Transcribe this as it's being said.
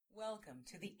Welcome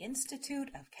to the Institute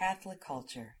of Catholic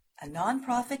Culture, a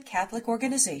nonprofit Catholic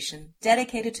organization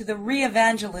dedicated to the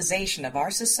re-evangelization of our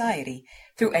society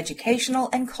through educational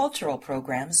and cultural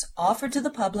programs offered to the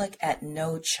public at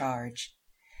no charge.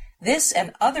 This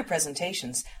and other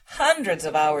presentations, hundreds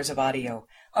of hours of audio,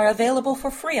 are available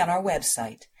for free on our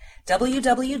website,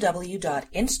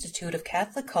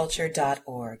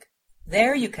 www.instituteofcatholicculture.org.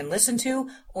 There you can listen to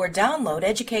or download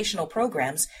educational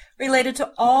programs related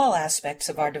to all aspects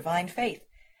of our divine faith,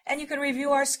 and you can review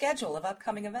our schedule of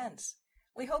upcoming events.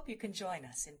 We hope you can join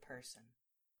us in person.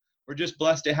 We're just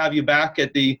blessed to have you back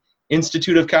at the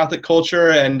Institute of Catholic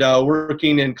Culture and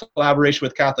working in collaboration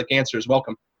with Catholic Answers.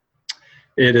 Welcome.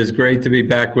 It is great to be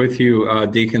back with you,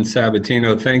 Deacon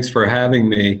Sabatino. Thanks for having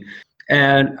me.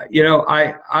 And, you know,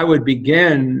 I would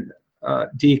begin,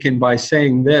 Deacon, by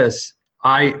saying this.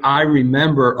 I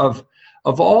remember of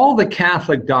all the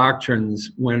Catholic doctrines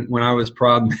when I was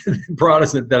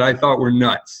Protestant that I thought were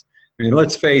nuts. I mean,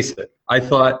 let's face it, I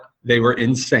thought they were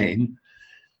insane.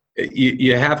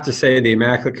 You have to say the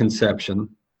Immaculate Conception,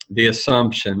 the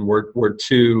Assumption were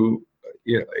two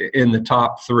in the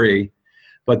top three,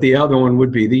 but the other one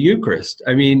would be the Eucharist.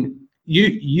 I mean,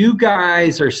 you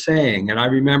guys are saying, and I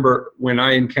remember when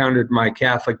I encountered my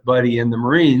Catholic buddy in the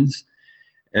Marines,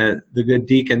 the good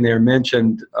deacon there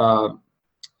mentioned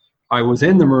I was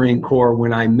in the Marine Corps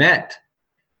when I met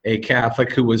a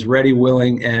Catholic who was ready,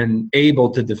 willing, and able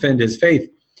to defend his faith.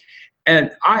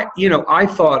 And I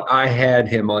thought I had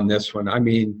him on this one. I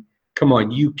mean, come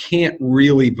on, you can't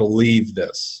really believe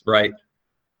this, right?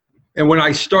 And when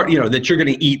I start, that you're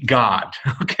going to eat God,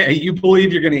 okay? You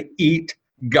believe you're going to eat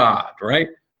God, right?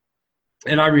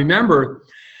 And I remember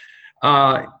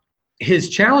his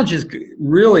challenges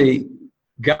really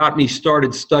got me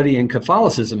started studying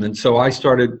Catholicism. And so I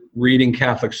started reading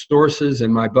Catholic sources,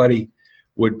 and my buddy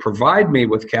would provide me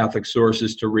with Catholic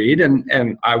sources to read.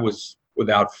 And I was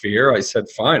without fear. I said,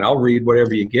 fine, I'll read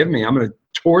whatever you give me. I'm going to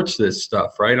torch this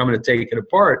stuff, right? I'm going to take it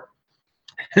apart.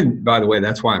 And by the way,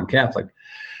 that's why I'm Catholic.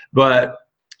 But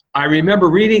I remember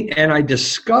reading, and I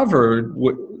discovered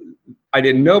what I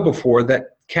didn't know before,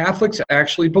 that Catholics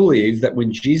actually believe that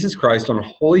when Jesus Christ on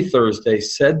Holy Thursday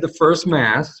said the first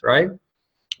Mass, right?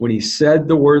 When he said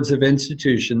the words of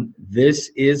institution,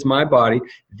 this is my body,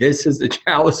 this is the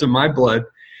chalice of my blood,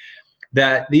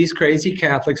 that these crazy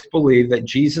Catholics believe that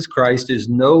Jesus Christ is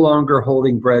no longer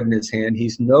holding bread in his hand,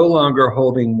 he's no longer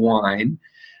holding wine,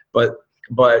 but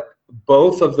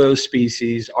both of those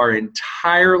species are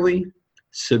entirely,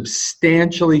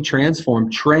 substantially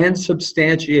transformed,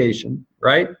 transubstantiation,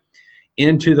 right,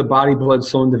 into the body, blood,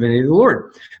 soul, and divinity of the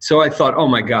Lord. So I thought, oh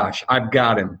my gosh, I've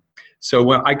got him.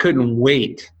 So I couldn't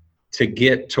wait to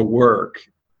get to work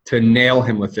to nail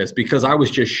him with this, because I was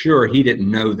just sure he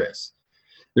didn't know this.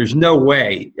 There's no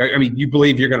way. I mean, you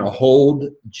believe you're going to hold,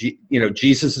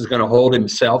 Jesus is going to hold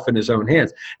himself in his own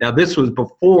hands. Now, this was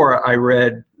before I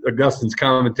read Augustine's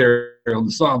commentary on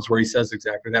the Psalms, where he says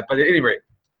exactly that. But at any rate,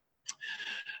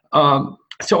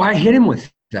 so I hit him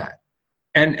with that.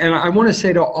 And I want to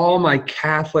say to all my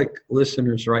Catholic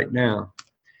listeners right now,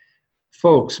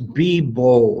 folks, be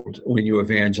bold when you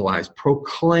evangelize.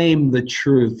 Proclaim the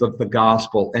truth of the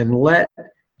gospel and let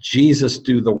Jesus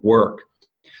do the work.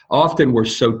 Often we're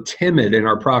so timid in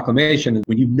our proclamation, and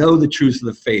when you know the truths of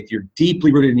the faith, you're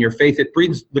deeply rooted in your faith, it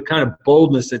brings the kind of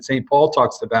boldness that St. Paul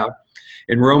talks about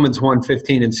in Romans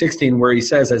 1:15 and 16, where he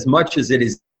says, as much as it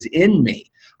is in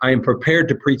me, I am prepared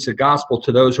to preach the gospel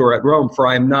to those who are at Rome, for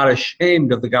I am not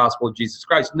ashamed of the gospel of Jesus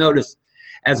Christ. Notice,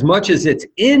 as much as it's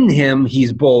in him,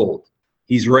 he's bold.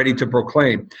 He's ready to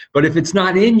proclaim. But if it's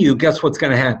not in you, guess what's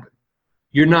going to happen?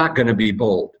 You're not going to be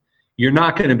bold. You're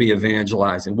not going to be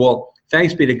evangelizing. Well,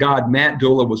 thanks be to God, Matt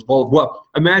Dula was bold. Well,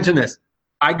 imagine this.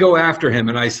 I go after him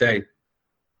and I say,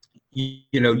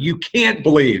 you can't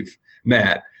believe,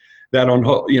 Matt, that on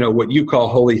what you call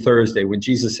Holy Thursday, when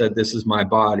Jesus said, this is my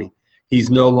body, he's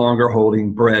no longer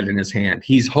holding bread in his hand.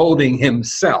 He's holding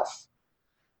himself,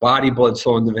 body, blood,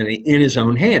 soul, and divinity, in his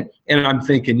own hand. And I'm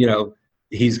thinking,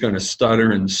 he's going to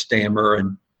stutter and stammer,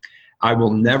 and I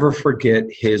will never forget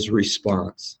his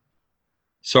response.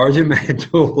 Sergeant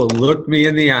Mandula looked me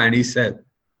in the eye and he said,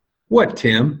 what,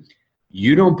 Tim?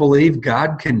 You don't believe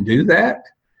God can do that?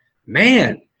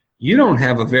 Man, you don't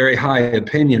have a very high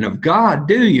opinion of God,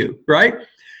 do you? Right?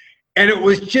 And it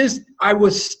was just, I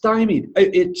was stymied.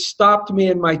 It stopped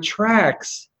me in my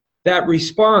tracks, that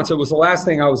response. It was the last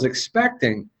thing I was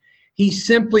expecting. He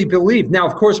simply believed. Now,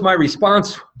 of course, my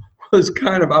response was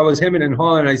I was hemming and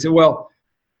hawing. I said, well,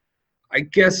 I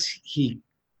guess he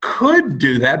could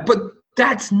do that, but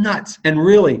that's nuts. And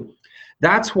really,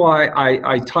 that's why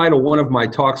I title one of my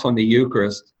talks on the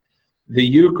Eucharist, the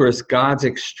Eucharist, God's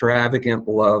extravagant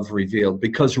love revealed.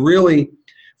 Because really,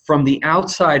 from the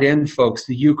outside in, folks,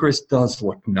 the Eucharist does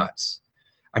look nuts.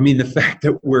 I mean, the fact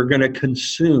that we're going to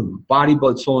consume body,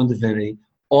 blood, soul, and divinity,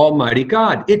 Almighty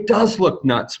God. It does look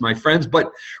nuts, my friends,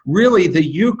 but really the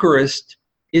Eucharist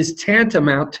is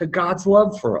tantamount to God's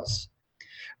love for us.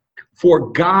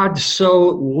 For God so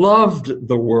loved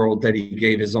the world that he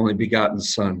gave his only begotten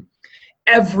Son.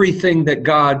 Everything that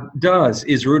God does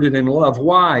is rooted in love.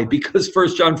 Why? Because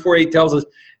 1 John 4:8 tells us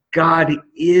God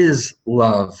is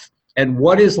love. And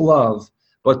what is love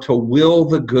but to will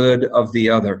the good of the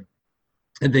other?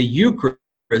 And the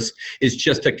Eucharist is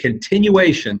just a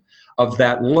continuation of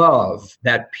that love,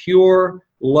 that pure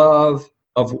love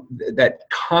that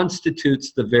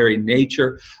constitutes the very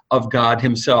nature of God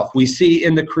himself. We see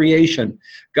in the creation,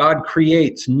 God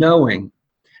creates knowing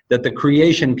that the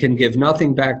creation can give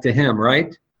nothing back to him,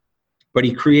 right? But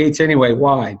he creates anyway.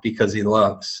 Why? Because he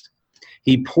loves.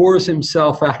 He pours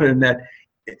himself out in that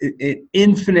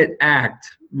infinite act,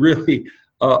 really,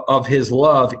 of his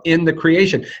love in the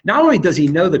creation. Not only does he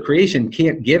know the creation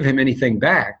can't give him anything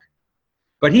back,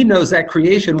 but he knows that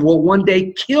creation will one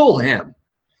day kill him.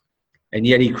 And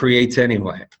yet he creates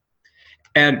anyway.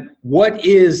 And what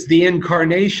is the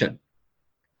incarnation?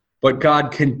 But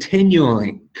God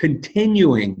continuing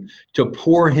to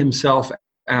pour himself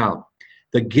out.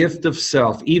 The gift of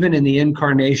self, even in the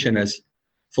incarnation, as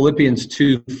Philippians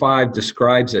 2:5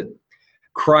 describes it.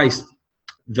 Christ,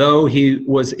 though he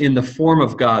was in the form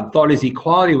of God, thought his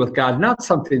equality with God not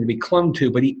something to be clung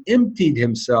to, but he emptied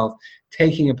himself,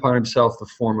 taking upon himself the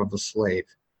form of a slave.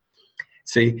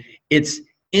 See, it's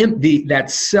empty,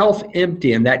 that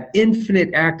self-empty and that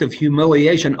infinite act of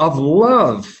humiliation, of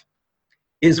love,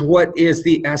 is what is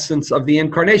the essence of the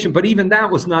incarnation. But even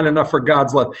that was not enough for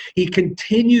God's love. He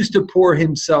continues to pour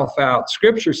himself out.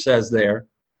 Scripture says there,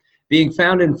 being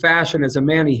found in fashion as a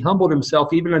man, he humbled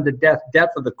himself even unto death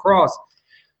of the cross.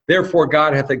 Therefore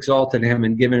God hath exalted him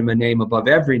and given him a name above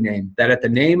every name, that at the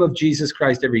name of Jesus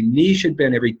Christ every knee should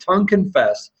bend, every tongue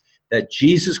confess that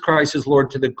Jesus Christ is Lord,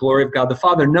 to the glory of God the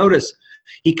Father. Notice,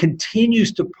 he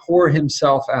continues to pour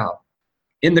himself out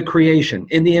in the creation,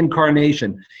 in the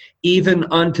incarnation, even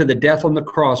unto the death on the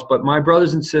cross. But my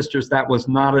brothers and sisters, that was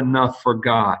not enough for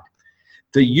God.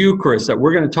 The Eucharist that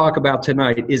we're going to talk about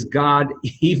tonight is God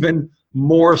even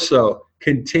more so,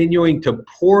 continuing to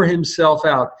pour himself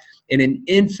out in an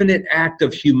infinite act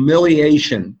of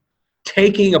humiliation,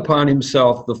 taking upon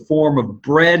himself the form of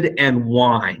bread and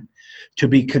wine to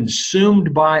be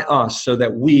consumed by us so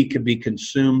that we could be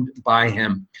consumed by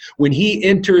him. When he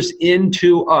enters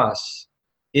into us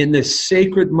in this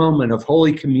sacred moment of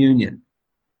Holy Communion,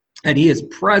 and he is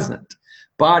present,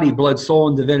 body, blood, soul,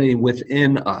 and divinity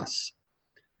within us,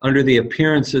 under the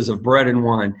appearances of bread and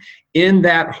wine, in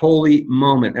that holy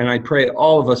moment, and I pray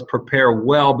all of us prepare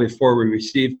well before we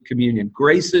receive communion.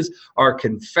 Graces are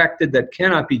confected that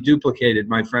cannot be duplicated,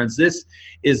 my friends. This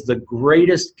is the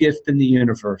greatest gift in the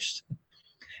universe,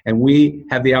 and we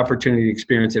have the opportunity to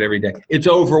experience it every day. It's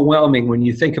overwhelming when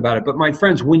you think about it, but my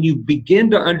friends, when you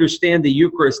begin to understand the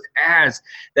Eucharist as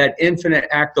that infinite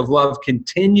act of love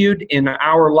continued in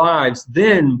our lives,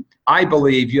 then I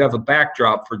believe you have a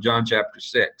backdrop for John chapter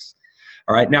 6.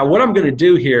 All right, now what I'm going to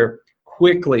do here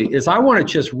quickly is I want to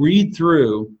just read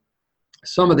through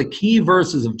some of the key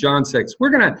verses of John 6. We're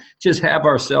going to just have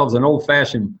ourselves an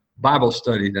old-fashioned Bible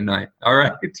study tonight, all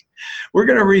right? We're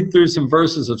going to read through some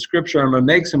verses of Scripture. I'm going to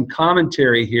make some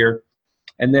commentary here,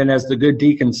 and then as the good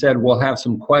deacon said, we'll have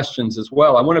some questions as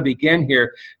well. I want to begin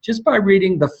here just by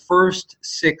reading the first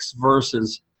 6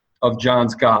 verses of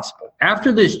John's Gospel.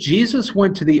 After this, Jesus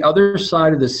went to the other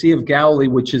side of the Sea of Galilee,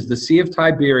 which is the Sea of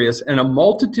Tiberias, and a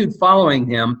multitude following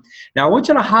him. Now, I want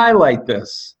you to highlight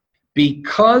this.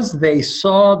 Because they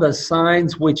saw the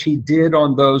signs which he did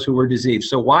on those who were diseased.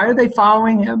 So why are they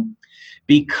following him?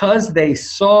 Because they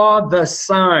saw the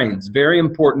signs. Very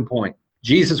important point.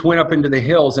 Jesus went up into the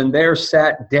hills and there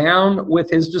sat down with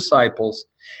his disciples.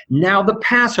 Now the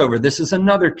Passover, this is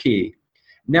another key.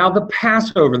 Now the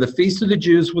Passover, the feast of the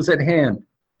Jews, was at hand.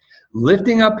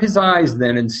 Lifting up his eyes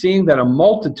then and seeing that a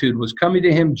multitude was coming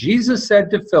to him, Jesus said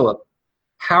to Philip,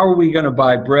 how are we going to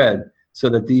buy bread so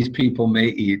that these people may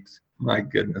eat? My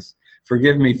goodness.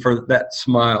 Forgive me for that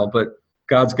smile, but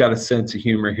God's got a sense of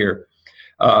humor here.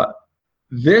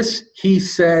 This he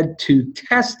said to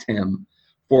test him,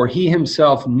 for he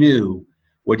himself knew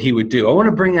what he would do. I want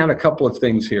to bring out a couple of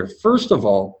things here. First of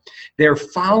all, they're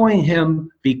following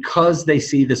him because they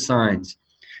see the signs.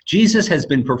 Jesus has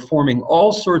been performing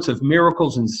all sorts of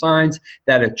miracles and signs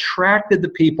that attracted the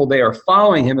people. They are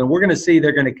following him, and we're going to see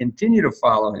they're going to continue to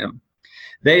follow him.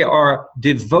 They are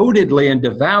devotedly and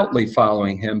devoutly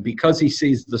following him because he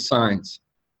sees the signs.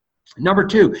 Number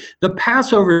two, the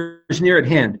Passover is near at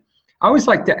hand. I always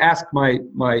like to ask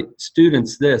my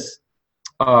students this.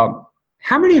 How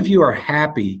many of you are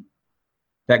happy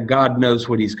that God knows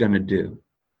what he's going to do?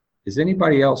 Is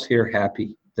anybody else here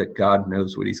happy that God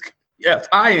knows what he's going to do? Yes,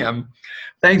 I am.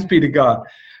 Thanks be to God.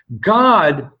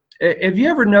 God, have you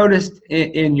ever noticed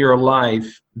in your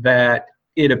life that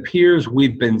it appears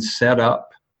we've been set up?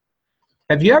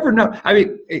 Have you ever known? I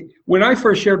mean, when I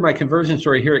first shared my conversion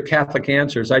story here at Catholic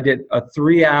Answers, I did a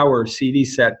 3-hour CD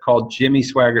set called Jimmy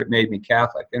Swaggart Made Me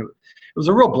Catholic. And it was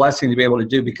a real blessing to be able to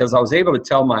do because I was able to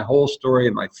tell my whole story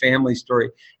and my family story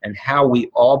and how we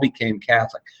all became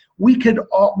Catholic.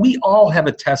 We all have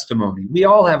a testimony. We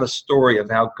all have a story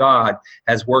of how God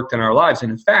has worked in our lives.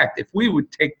 And in fact, if we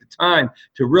would take the time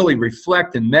to really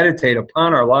reflect and meditate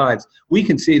upon our lives, we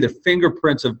can see the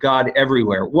fingerprints of God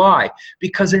everywhere. Why?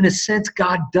 Because in a sense,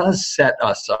 God does set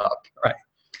us up, right?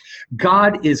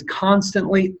 God is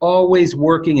constantly, always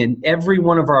working in every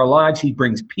one of our lives. He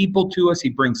brings people to us. He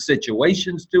brings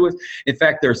situations to us. In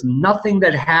fact, there's nothing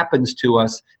that happens to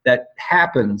us that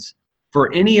happens for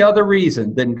any other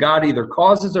reason than God either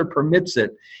causes or permits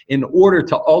it in order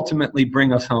to ultimately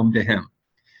bring us home to him.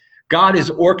 God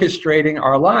is orchestrating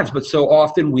our lives, but so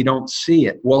often we don't see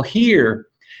it. Well, here,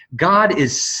 God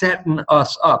is setting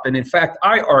us up. And in fact,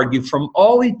 I argue from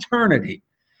all eternity,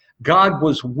 God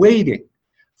was waiting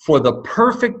for the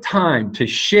perfect time to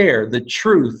share the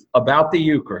truth about the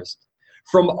Eucharist.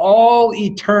 From all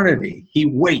eternity, he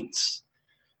waits,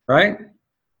 right?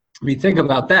 I mean, think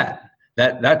about that.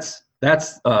 That's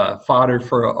fodder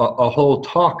for a whole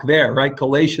talk there, right?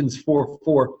 Galatians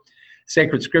 4:4,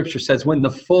 sacred scripture says, when the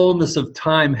fullness of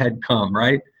time had come,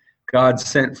 right? God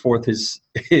sent forth his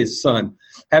son.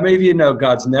 How many of you know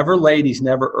God's never late, he's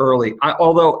never early?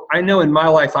 Although I know in my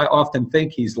life, I often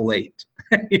think he's late,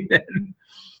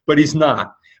 but he's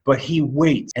not. But he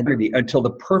waits until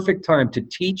the perfect time to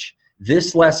teach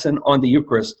this lesson on the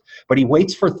Eucharist, but he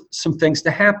waits for some things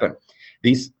to happen.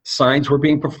 These signs were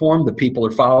being performed. The people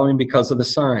are following because of the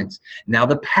signs. Now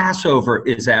the Passover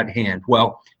is at hand.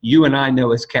 Well, you and I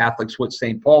know as Catholics what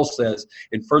St. Paul says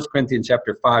in 1 Corinthians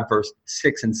chapter 5, verse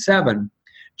 6 and 7.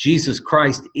 Jesus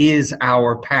Christ is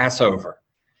our Passover.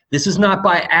 This is not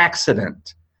by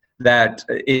accident that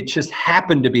it just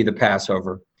happened to be the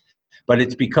Passover, but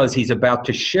it's because he's about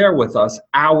to share with us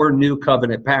our new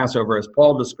covenant Passover, as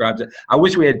Paul describes it. I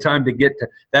wish we had time to get to,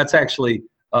 that's actually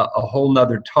a whole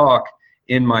nother talk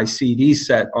in my CD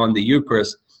set on the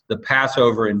Eucharist, the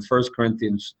Passover in 1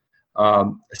 Corinthians,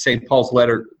 St. Paul's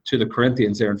letter to the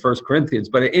Corinthians there in 1 Corinthians.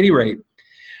 But at any rate,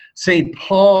 St.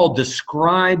 Paul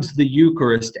describes the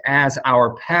Eucharist as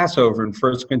our Passover in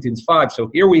 1 Corinthians 5. So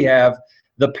here we have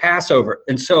the Passover.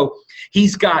 And so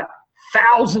he's got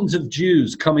thousands of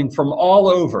Jews coming from all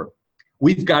over.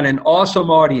 We've got an awesome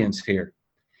audience here.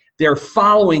 They're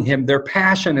following him. They're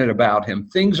passionate about him.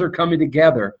 Things are coming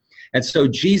together. And so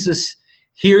Jesus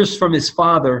hears from his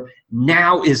Father,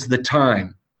 now is the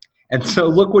time. And so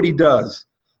look what he does.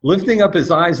 Lifting up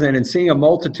his eyes then and seeing a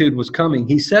multitude was coming,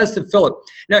 he says to Philip,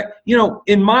 now,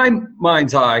 in my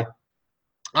mind's eye,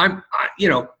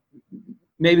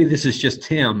 maybe this is just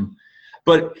him,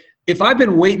 but if I've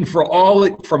been waiting from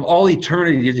all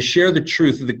eternity to share the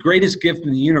truth of the greatest gift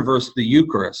in the universe, the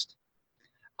Eucharist,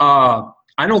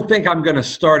 I don't think I'm going to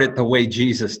start it the way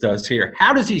Jesus does here.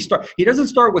 How does he start? He doesn't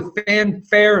start with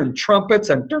fanfare and trumpets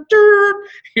and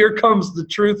here comes the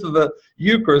truth of the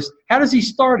Eucharist. How does he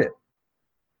start it?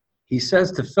 He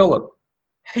says to Philip,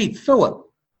 hey, Philip,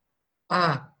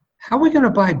 how are we going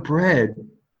to buy bread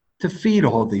to feed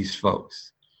all these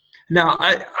folks? Now,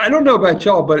 I don't know about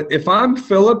y'all, but if I'm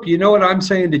Philip, you know what I'm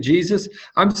saying to Jesus?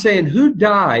 I'm saying, who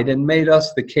died and made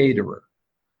us the caterer?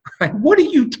 Right? What are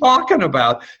you talking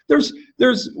about?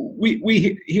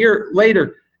 We hear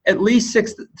later at least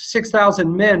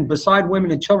 6,000 men beside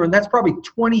women and children. That's probably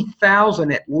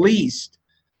 20,000 at least.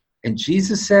 And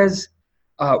Jesus says,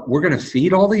 we're going to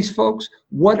feed all these folks?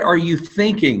 What are you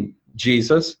thinking,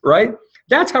 Jesus? Right?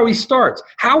 That's how he starts.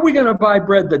 How are we going to buy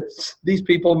bread that these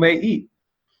people may eat?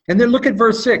 And then look at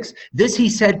verse 6. This he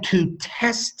said to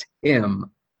test him,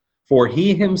 for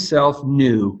he himself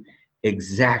knew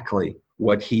exactly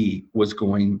what he was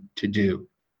going to do.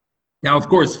 Now, of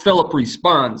course, Philip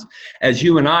responds as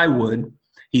you and I would.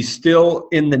 He's still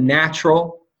in the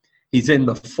natural. He's in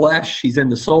the flesh. He's in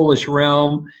the soulish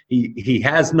realm. He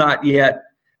has not yet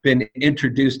been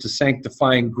introduced to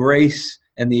sanctifying grace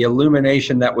and the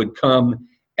illumination that would come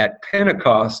at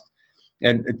Pentecost.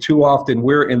 And too often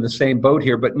we're in the same boat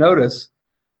here. But notice,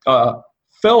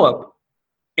 Philip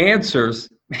answers,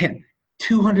 man,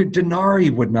 200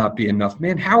 denarii would not be enough.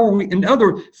 Man, how are we? In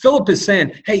other words, Philip is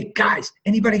saying, hey, guys,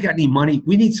 anybody got any money?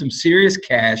 We need some serious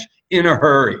cash in a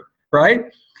hurry, right?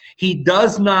 He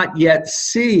does not yet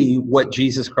see what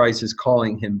Jesus Christ is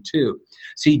calling him to.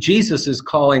 See, Jesus is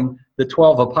calling the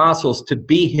 12 apostles to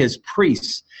be his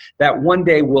priests that one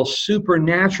day will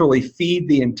supernaturally feed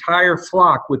the entire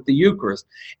flock with the Eucharist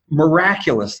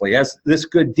miraculously, as this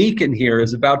good deacon here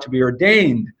is about to be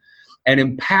ordained and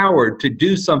empowered to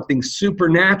do something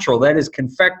supernatural, that is,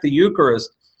 confect the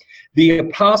Eucharist. The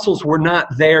apostles were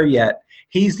not there yet.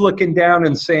 He's looking down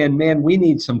and saying, man, we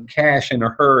need some cash in a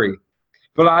hurry.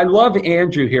 But I love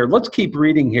Andrew here. Let's keep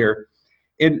reading here.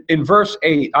 In verse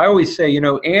 8, I always say,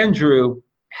 Andrew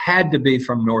had to be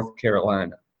from North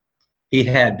Carolina. He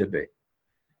had to be.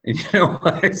 And you know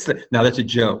what? Now, that's a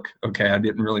joke. Okay, I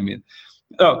didn't really mean it.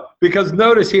 Oh, because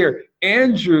notice here,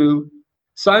 Andrew,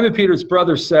 Simon Peter's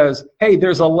brother, says, hey,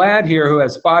 there's a lad here who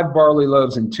has 5 barley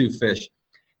loaves and 2 fish.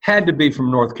 Had to be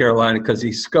from North Carolina because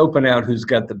he's scoping out who's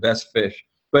got the best fish.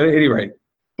 But at any rate,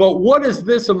 but what is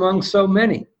this among so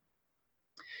many?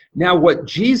 Now, what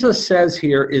Jesus says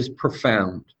here is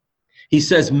profound. He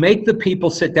says, make the people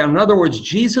sit down. In other words,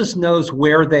 Jesus knows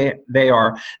where they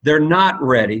are. They're not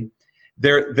ready.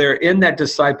 They're in that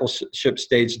discipleship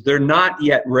stage. They're not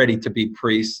yet ready to be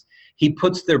priests. He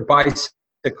puts their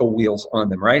bicycle wheels on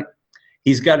them, right?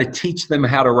 He's got to teach them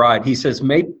how to ride. He says,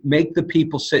 make the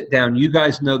people sit down. You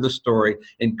guys know the story,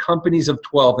 in companies of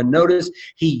 12. And notice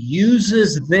he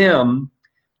uses them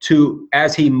to,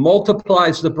 as he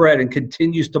multiplies the bread and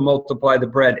continues to multiply the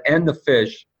bread and the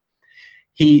fish,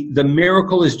 the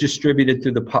miracle is distributed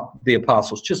through the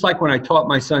apostles. Just like when I taught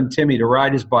my son Timmy to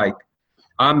ride his bike.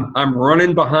 I'm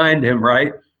running behind him,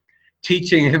 right?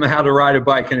 Teaching him how to ride a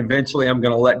bike, and eventually I'm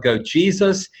going to let go.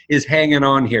 Jesus is hanging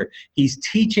on here. He's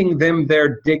teaching them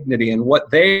their dignity and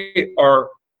what they are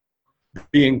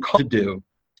being called to do,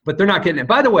 but they're not getting it.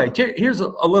 By the way, here's a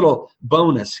little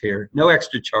bonus here, no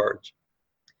extra charge.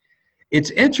 It's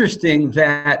interesting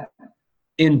that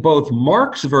in both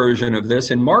Mark's version of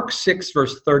this, in Mark 6,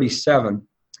 verse 37,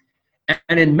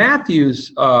 and in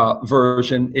Matthew's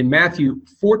version, in Matthew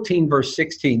 14, verse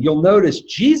 16, you'll notice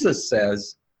Jesus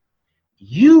says,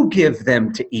 you give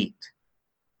them to eat.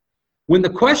 When the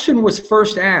question was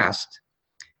first asked,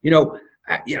 we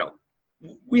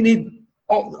need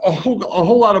a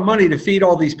whole lot of money to feed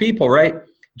all these people, right?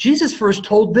 Jesus first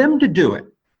told them to do it.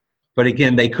 But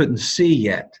again, they couldn't see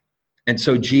yet. And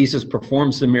so Jesus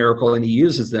performs the miracle and he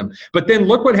uses them. But then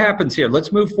look what happens here.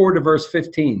 Let's move forward to verse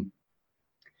 15.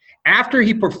 After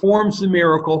he performs the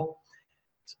miracle,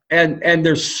 and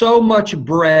there's so much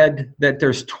bread that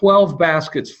there's 12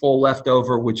 baskets full left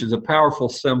over, which is a powerful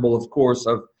symbol, of course,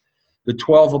 of the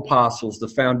 12 apostles, the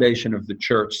foundation of the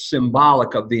church,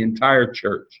 symbolic of the entire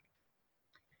church.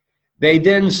 They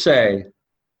then say,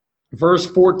 verse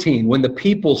 14, when the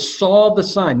people saw the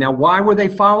sign. Now, why were they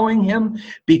following him?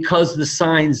 Because the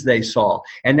signs they saw.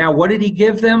 And now what did he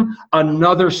give them?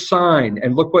 Another sign.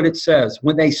 And look what it says.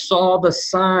 When they saw the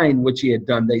sign which he had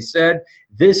done, they said,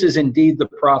 this is indeed the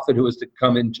prophet who is to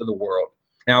come into the world.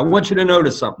 Now, I want you to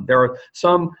notice something. There are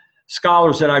some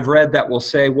scholars that I've read that will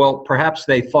say, well, perhaps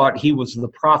they thought he was the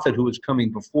prophet who was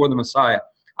coming before the Messiah.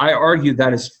 I argue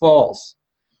that is false.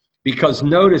 Because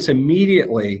notice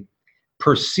immediately,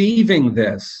 perceiving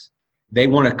this, they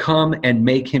want to come and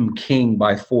make him king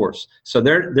by force. So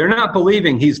they're not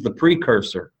believing he's the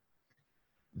precursor.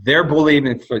 They're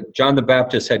believing for John the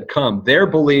Baptist had come. They're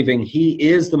believing he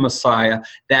is the Messiah,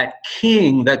 that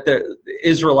king that the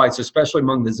Israelites, especially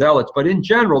among the Zealots, but in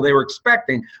general, they were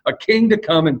expecting a king to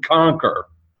come and conquer.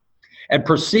 And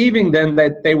perceiving then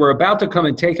that they were about to come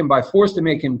and take him by force to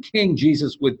make him king,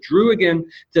 Jesus withdrew again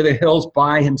to the hills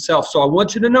by himself. So I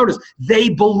want you to notice, they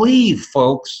believe,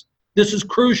 folks. This is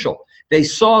crucial. They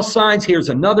saw signs. Here's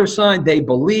another sign. They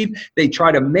believe. They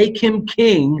try to make him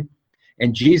king.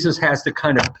 And Jesus has to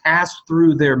kind of pass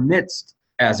through their midst,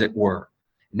 as it were.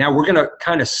 Now we're going to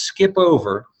kind of skip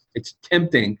over. It's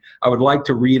tempting. I would like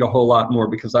to read a whole lot more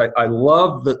because I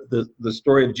love the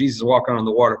story of Jesus walking on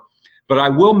the water. But I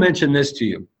will mention this to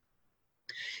you.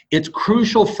 It's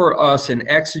crucial for us in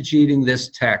exegeting this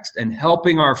text and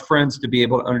helping our friends to be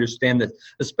able to understand this,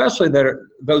 especially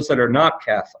those that are not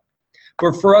Catholic.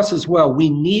 But for us as well, we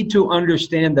need to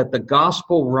understand that the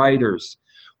gospel writers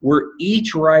were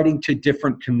each writing to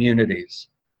different communities.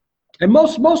 And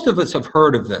most of us have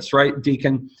heard of this, right,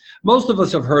 Deacon? Most of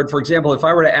us have heard, for example, if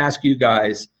I were to ask you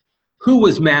guys, who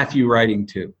was Matthew writing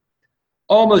to?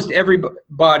 Almost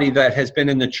everybody that has been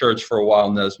in the church for a while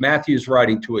knows Matthew's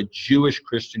writing to a Jewish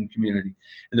Christian community.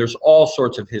 And there's all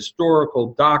sorts of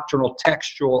historical, doctrinal,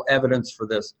 textual evidence for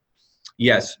this.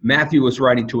 Yes, Matthew was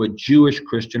writing to a Jewish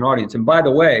Christian audience. And by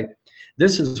the way,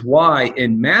 this is why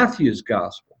in Matthew's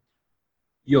gospel,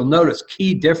 you'll notice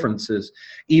key differences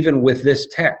even with this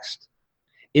text.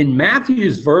 In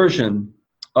Matthew's version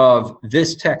of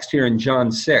this text here in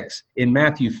John 6, in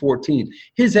Matthew 14,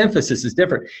 his emphasis is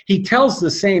different. He tells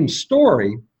the same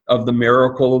story of the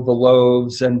miracle of the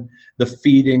loaves and the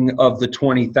feeding of the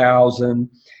 20,000,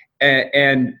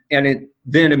 and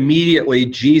then immediately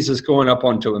Jesus going up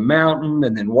onto a mountain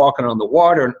and then walking on the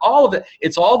water and all of it.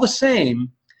 It's all the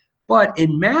same, but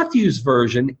in Matthew's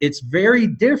version, it's very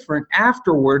different.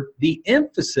 Afterward, the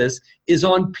emphasis is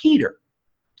on Peter.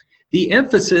 The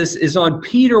emphasis is on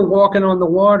Peter walking on the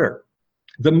water,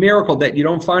 the miracle that you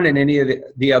don't find in any of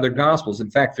the other Gospels.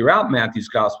 In fact, throughout Matthew's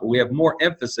Gospel, we have more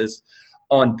emphasis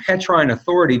on Petrine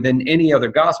authority than any other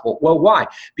Gospel. Well, why?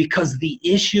 Because the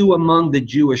issue among the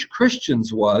Jewish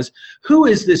Christians was, who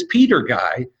is this Peter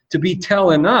guy to be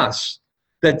telling us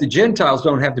that the Gentiles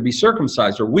don't have to be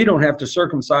circumcised or we don't have to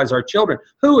circumcise our children?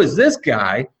 Who is this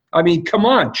guy? I mean, come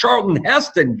on, Charlton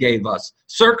Heston gave us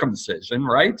circumcision,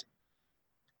 right?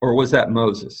 Or was that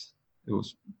Moses? It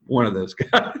was one of those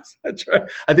guys. That's right.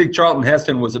 I think Charlton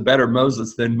Heston was a better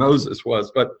Moses than Moses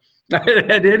was. But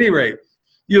at any rate,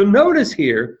 you'll notice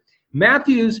here,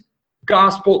 Matthew's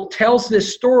gospel tells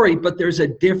this story, but there's a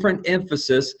different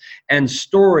emphasis and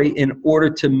story in order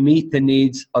to meet the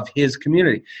needs of his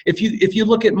community. If you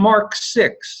look at Mark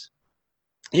 6,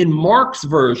 in Mark's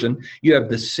version, you have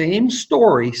the same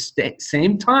story,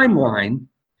 same timeline,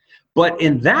 but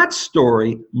in that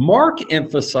story, Mark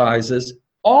emphasizes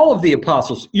all of the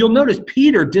apostles. You'll notice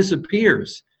Peter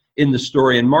disappears in the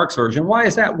story in Mark's version. Why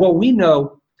is that? Well, we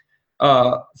know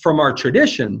from our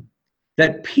tradition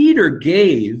that Peter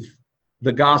gave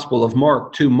the Gospel of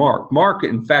Mark to Mark. Mark,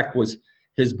 in fact, was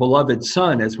his beloved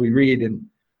son, as we read in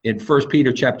 1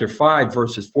 Peter chapter 5,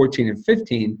 verses 14 and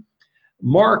 15.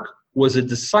 Mark was a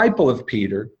disciple of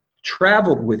Peter,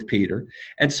 traveled with Peter,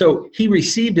 and so he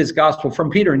received his gospel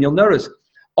from Peter. And you'll notice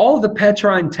all of the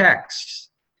Petrine texts,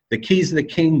 the keys of the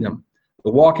kingdom,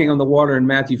 the walking on the water in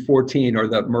Matthew 14, or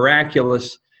the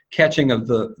miraculous catching of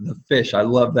the fish. I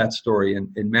love that story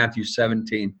in Matthew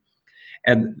 17.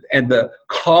 And the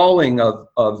calling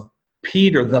of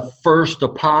Peter, the first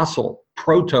apostle,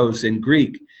 protos in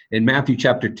Greek, in Matthew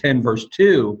chapter 10, verse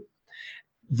 2,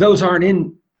 those aren't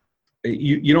in,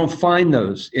 you don't find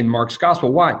those in Mark's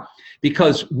gospel. Why?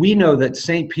 Because we know that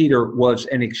St. Peter was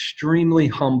an extremely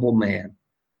humble man.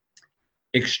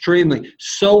 Extremely.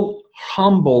 So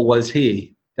humble was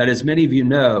he that, as many of you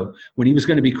know, when he was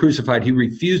going to be crucified, he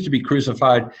refused to be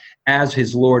crucified as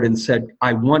his Lord and said,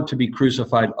 I want to be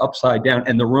crucified upside down.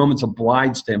 And the Romans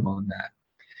obliged him on that.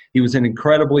 He was an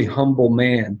incredibly humble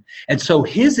man. And so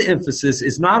his emphasis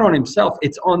is not on himself.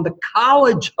 It's on the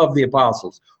college of the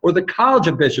apostles or the college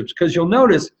of bishops. Because you'll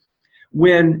notice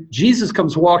when Jesus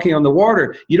comes walking on the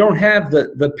water, you don't have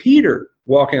the Peter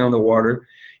walking on the water.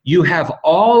 You have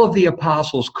all of the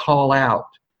apostles call out.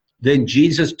 Then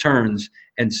Jesus turns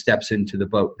and steps into the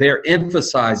boat. They're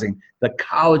emphasizing the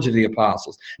college of the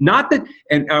apostles. Not that,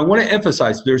 and I want to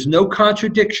emphasize, there's no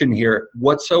contradiction here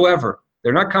whatsoever.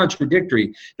 They're not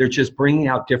contradictory. They're just bringing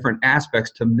out different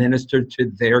aspects to minister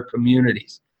to their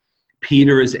communities.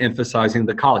 Peter is emphasizing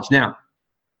the college. Now,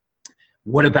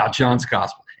 what about John's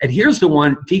gospel? And here's the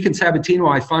one, Deacon Sabatino,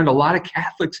 I find a lot of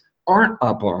Catholics aren't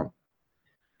up on.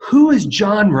 Who is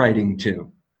John writing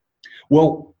to?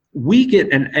 Well, we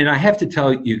get, and I have to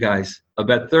tell you guys,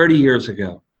 about 30 years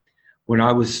ago, when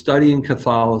I was studying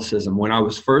Catholicism, when I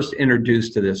was first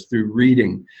introduced to this through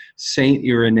reading St.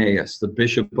 Irenaeus, the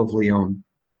Bishop of Lyon,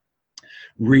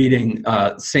 reading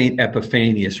St.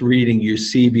 Epiphanius, reading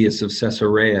Eusebius of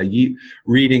Caesarea,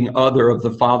 reading other of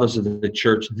the fathers of the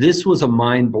church, this was a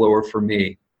mind blower for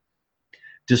me.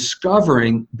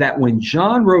 Discovering that when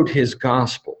John wrote his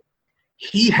gospel,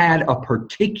 he had a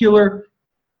particular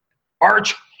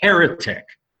arch heretic,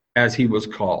 as he was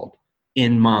called,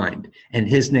 in mind, and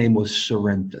his name was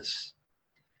Cerinthus.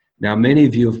 Now, many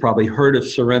of you have probably heard of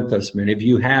Cerinthus. Many of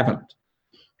you haven't.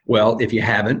 Well, if you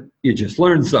haven't, you just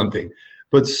learned something.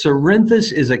 But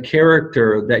Cerinthus is a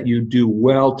character that you do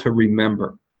well to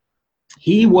remember.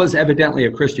 He was evidently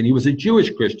a Christian. He was a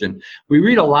Jewish Christian. We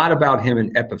read a lot about him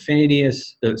in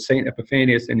Epiphanius, St.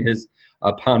 Epiphanius, in his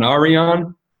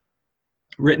Panarion,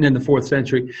 written in the 4th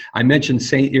century. I mentioned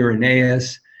St.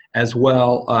 Irenaeus as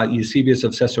well, Eusebius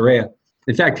of Caesarea.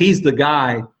 In fact, he's the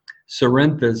guy,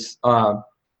 Cerinthus,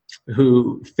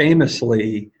 who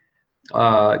famously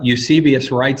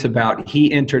Eusebius writes about.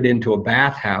 He entered into a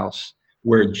bathhouse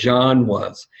where John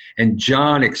was, and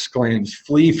John exclaims,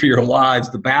 "Flee for your lives,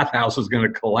 the bathhouse is going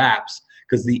to collapse,"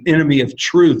 because the enemy of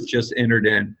truth just entered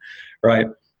in, right?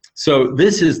 So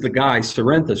this is the guy,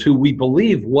 Cerinthus, who we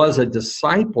believe was a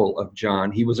disciple of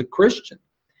John. He was a Christian.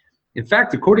 In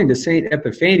fact, according to St.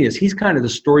 Epiphanius, he's kind of the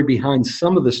story behind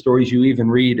some of the stories you even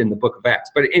read in the book of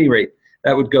Acts. But at any rate,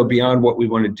 that would go beyond what we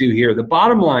want to do here. The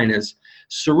bottom line is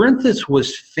Cerinthus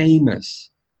was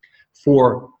famous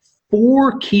for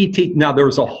 4 key teachings. Now, there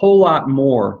was a whole lot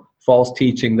more false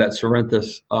teaching that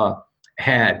Cerinthus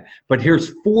had, but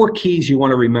here's 4 keys you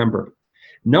want to remember.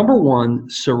 Number 1,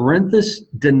 Cerinthus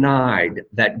denied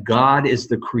that God is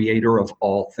the creator of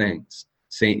all things,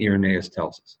 St. Irenaeus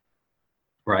tells us,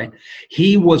 right?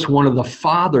 He was one of the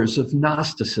fathers of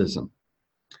Gnosticism,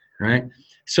 right?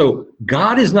 So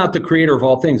God is not the creator of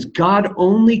all things. God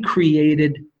only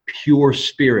created pure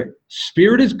spirit.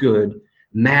 Spirit is good,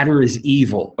 matter is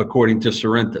evil, according to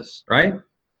Cerinthus, right?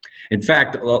 In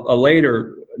fact, a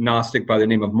later Gnostic by the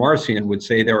name of Marcion would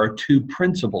say there are 2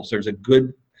 principles. There's a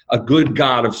good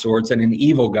God of sorts and an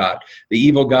evil God. The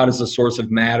evil God is the source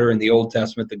of matter in the Old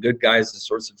Testament. The good guy is the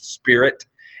source of spirit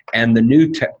and the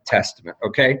New Testament,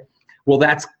 okay? Well,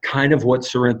 that's kind of what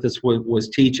Cerinthus was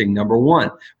teaching. Number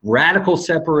 1, radical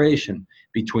separation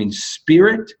between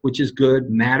spirit, which is good,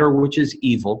 matter, which is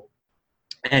evil,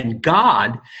 and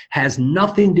God has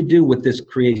nothing to do with this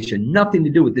creation, nothing to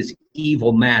do with this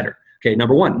evil matter. Okay,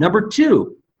 number 1. Number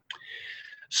 2,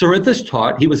 Cerinthus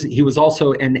taught, he was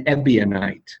also an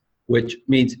Ebionite, which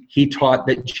means he taught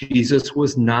that Jesus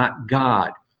was not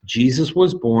God. Jesus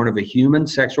was born of a human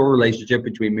sexual relationship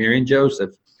between Mary and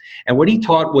Joseph. And what he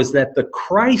taught was that the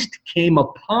Christ came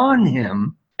upon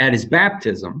him at his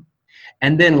baptism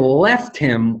and then left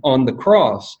him on the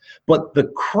cross. But the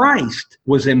Christ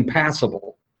was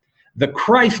impassible. The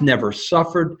Christ never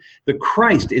suffered. The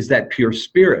Christ is that pure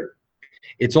spirit.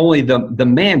 It's only the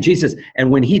man, Jesus.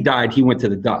 And when he died, he went to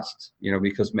the dust,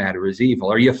 because matter is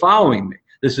evil. Are you following me?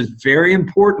 This is very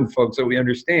important, folks, that we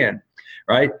understand,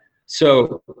 right?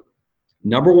 So,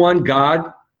 number 1,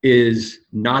 God is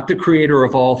not the creator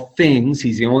of all things.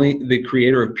 He's the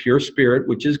creator of pure spirit,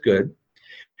 which is good.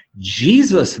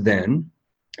 Jesus, then,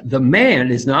 the man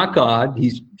is not God.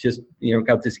 He's just,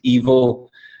 got this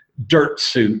evil dirt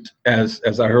suit, as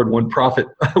I heard one Protestant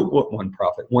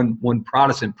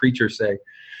preacher say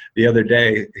the other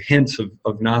day, hints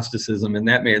of Gnosticism in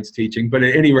that man's teaching. But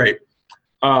at any rate,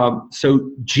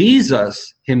 so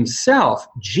Jesus himself,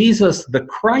 Jesus the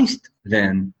Christ,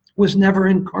 then, was never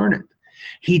incarnate.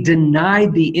 He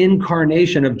denied the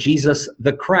incarnation of Jesus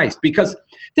the Christ. Because,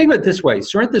 think of it this way,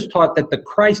 Cerinthus taught that the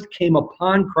Christ came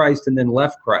upon Christ and then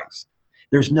left Christ.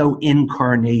 There's no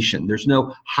incarnation. There's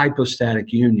no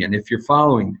hypostatic union, if you're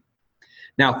following me.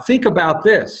 Now, think about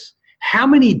this. How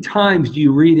many times do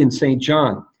you read in St.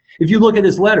 John? If you look at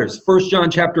his letters, 1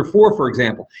 John chapter 4, for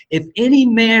example, if any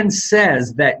man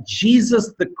says that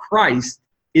Jesus the Christ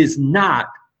is not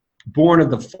born of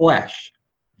the flesh,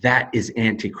 that is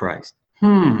Antichrist.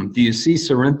 Do you see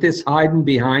Cerinthus hiding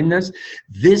behind this?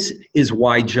 This is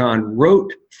why John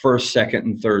wrote 1st, 2nd,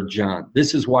 and 3rd John.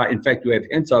 This is why, in fact, you have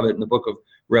hints of it in the book of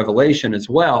Revelation as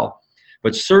well,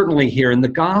 but certainly here in the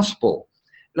gospel.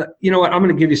 You know what? I'm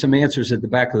going to give you some answers at the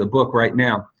back of the book right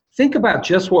now. Think about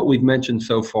just what we've mentioned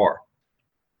so far.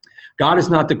 God is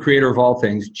not the creator of all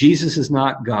things. Jesus is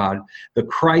not God. The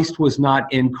Christ was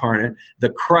not incarnate.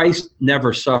 The Christ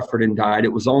never suffered and died.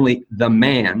 It was only the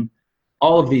man.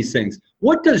 All of these things.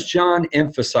 What does John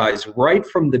emphasize right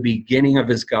from the beginning of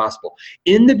his gospel?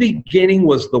 In the beginning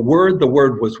was the Word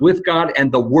was with God,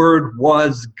 and the Word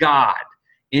was God.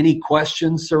 Any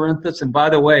questions, Cerinthus? And by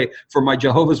the way, for my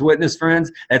Jehovah's Witness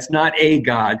friends, that's not a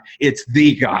God, it's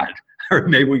the God. Or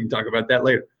maybe we can talk about that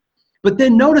later. But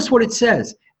then notice what it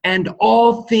says. And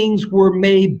all things were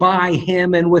made by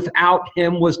him, and without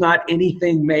him was not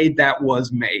anything made that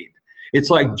was made. It's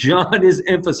like John is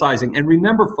emphasizing. And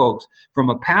remember, folks, from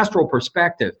a pastoral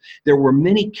perspective, there were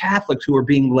many Catholics who were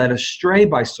being led astray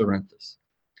by Cerinthus.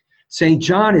 St.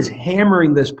 John is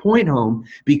hammering this point home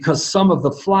because some of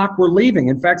the flock were leaving.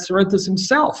 In fact, Cerinthus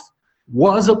himself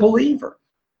was a believer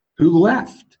who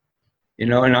left.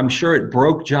 And I'm sure it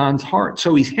broke John's heart.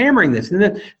 So he's hammering this. And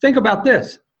then think about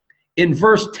this. In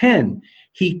verse 10,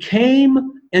 he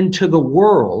came into the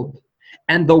world,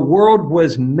 and the world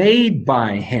was made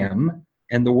by him,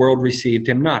 and the world received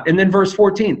him not. And then verse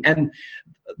 14, and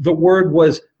the Word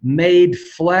was made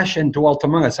flesh and dwelt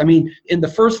among us. I mean, in the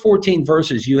first 14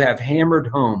 verses, you have hammered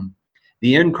home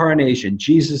the incarnation.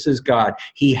 Jesus is God.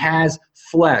 He has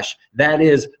flesh. That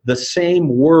is, the same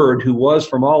Word who was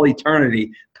from all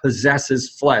eternity possesses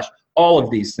flesh. All of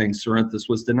these things Cerinthus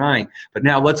was denying. But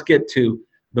now let's get to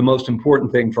the most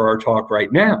important thing for our talk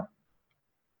right now.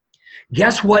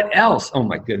 Guess what else? Oh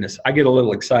my goodness. I get a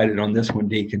little excited on this one,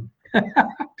 Deacon,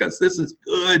 because this is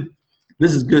good.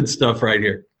 This is good stuff right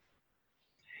here.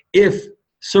 If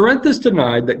Cerinthus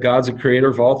denied that God's the creator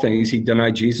of all things, he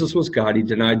denied Jesus was God, he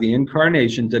denied the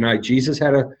incarnation, denied Jesus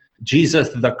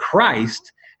the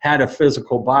Christ had a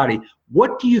physical body.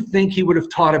 What do you think he would have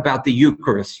taught about the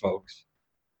Eucharist, folks?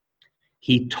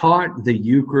 He taught the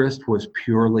Eucharist was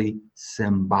purely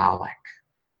symbolic.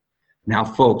 Now,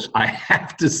 folks, I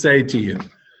have to say to you,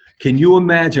 can you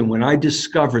imagine when I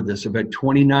discovered this about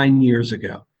 29 years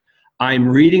ago? I'm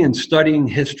reading and studying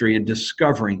history and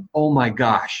discovering, oh my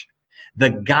gosh, the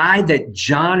guy that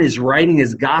John is writing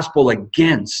his gospel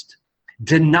against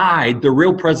denied the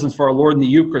real presence for our Lord in the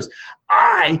Eucharist.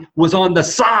 I was on the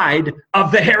side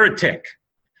of the heretic.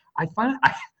 I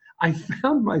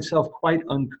found myself quite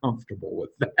uncomfortable with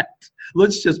that.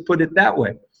 Let's just put it that way.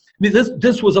 I mean,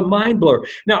 this was a mind blower.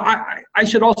 Now, I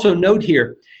should also note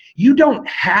here, you don't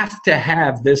have to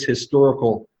have this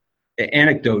historical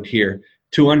anecdote here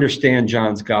to understand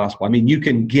John's gospel. I mean, you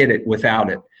can get it without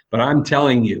it. But I'm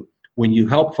telling you, when you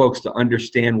help folks to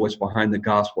understand what's behind the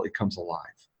gospel, it comes alive.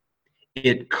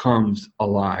 It comes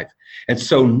alive. And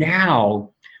so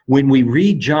now, when we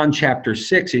read John chapter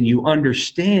 6 and you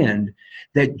understand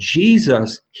that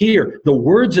Jesus here, the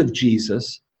words of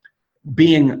Jesus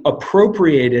being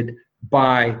appropriated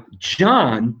by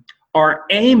John are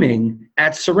aiming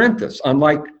at Cerinthus,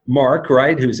 unlike Mark,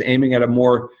 right, who's aiming at a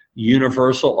more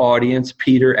universal audience,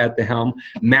 Peter at the helm,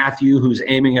 Matthew, who's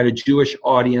aiming at a Jewish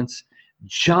audience.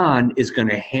 John is going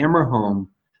to hammer home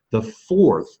the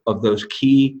fourth of those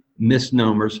key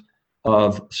misnomers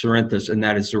of Cerinthus, and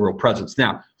that is the real presence.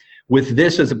 Now, with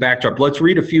this as a backdrop, let's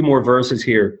read a few more verses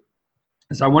here.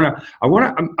 As I'm going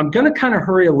to kind of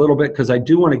hurry a little bit because I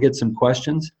do want to get some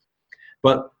questions,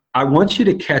 but I want you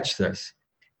to catch this.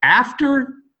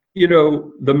 After,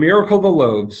 the miracle of the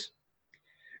loaves,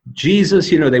 Jesus,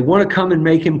 they want to come and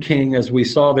make him king, as we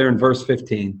saw there in verse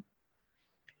 15.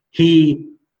 He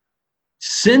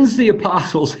sends the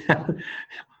apostles.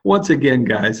 Once again,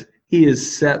 guys, he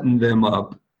is setting them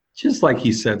up, just like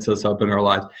he sets us up in our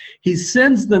lives. He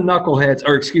sends the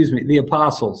the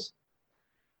apostles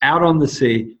out on the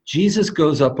sea. Jesus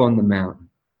goes up on the mountain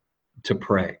to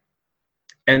pray.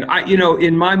 And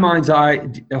in my mind's eye,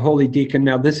 Holy Deacon,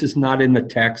 now this is not in the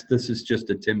text. This is just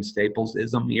a Tim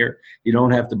Staples-ism here. You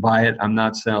don't have to buy it. I'm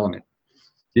not selling it.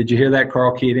 Did you hear that,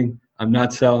 Carl Keating? I'm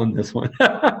not selling this one.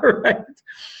 Right?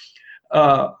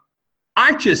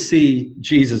 I just see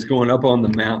Jesus going up on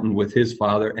the mountain with his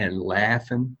Father and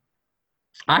laughing.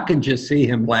 I can just see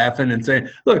him laughing and saying,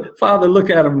 look, Father, look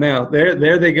at them now.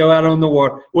 There they go out on the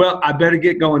water. Well, I better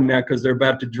get going now because they're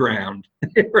about to drown.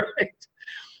 Right?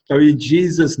 I mean,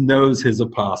 Jesus knows his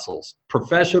apostles,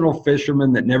 professional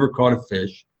fishermen that never caught a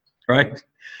fish, right?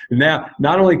 Now,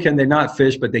 not only can they not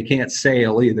fish, but they can't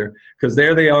sail either, because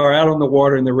there they are out on the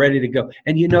water and they're ready to go.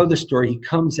 And you know the story. He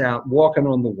comes out walking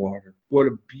on the water. What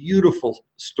a beautiful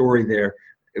story there.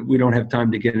 We don't have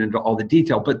time to get into all the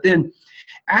detail. But then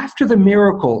after the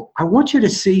miracle, I want you to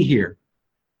see here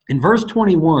in verse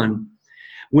 21,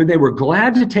 when they were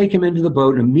glad to take him into the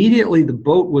boat, immediately the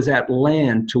boat was at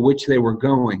land to which they were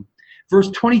going. Verse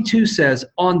 22 says,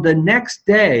 on the next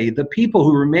day, the people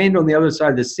who remained on the other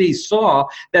side of the sea saw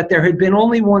that there had been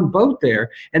only one boat there,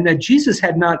 and that Jesus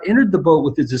had not entered the boat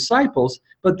with his disciples,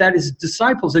 but that his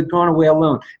disciples had gone away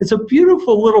alone. It's a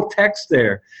beautiful little text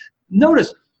there.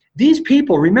 Notice, these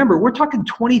people, remember, we're talking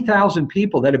 20,000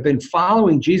 people that have been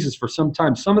following Jesus for some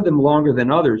time, some of them longer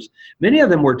than others. Many of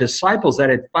them were disciples that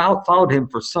had followed him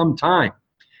for some time.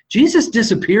 Jesus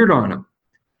disappeared on them.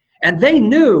 And they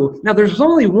knew, now there's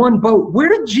only one boat. Where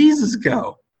did Jesus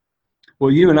go? Well,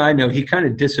 you and I know he kind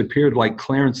of disappeared like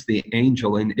Clarence the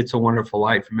Angel in It's a Wonderful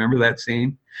Life. Remember that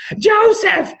scene?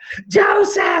 Joseph!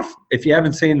 Joseph! If you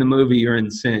haven't seen the movie, you're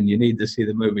in sin. You need to see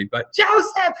the movie. But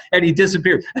Joseph! And he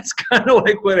disappeared. That's kind of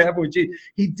like what happened with Jesus.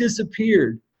 He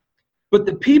disappeared. But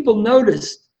the people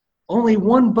noticed only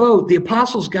one boat. The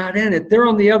apostles got in it. They're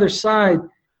on the other side.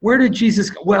 Where did Jesus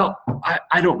go? Well,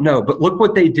 I don't know. But look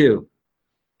what they do.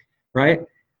 Right?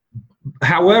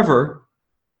 However,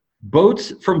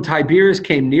 boats from Tiberias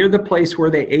came near the place where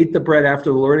they ate the bread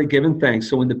after the Lord had given thanks.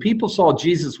 So when the people saw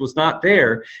Jesus was not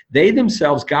there, they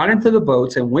themselves got into the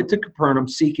boats and went to Capernaum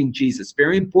seeking Jesus.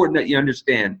 Very important that you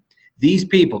understand. These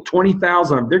people,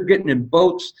 20,000 of them, they're getting in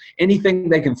boats, anything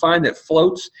they can find that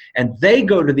floats, and they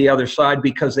go to the other side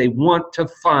because they want to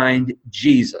find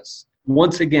Jesus.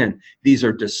 Once again, these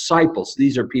are disciples.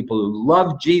 These are people who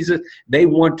love Jesus. They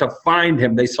want to find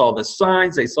him. They saw the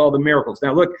signs. They saw the miracles.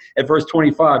 Now look at verse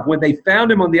 25. When they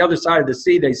found him on the other side of the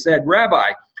sea, they said,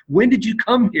 Rabbi, when did you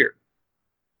come here?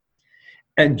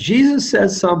 And Jesus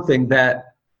says something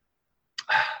that,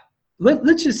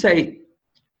 let's just say,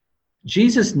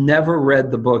 Jesus never read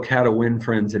the book How to Win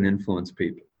Friends and Influence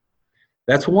People.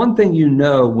 That's one thing you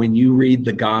know when you read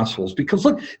the Gospels. Because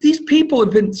look, these people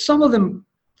have been, some of them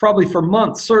probably for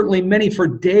months, certainly many for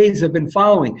days have been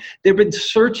following. They've been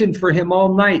searching for him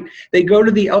all night. They go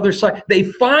to the other side. They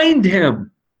find him.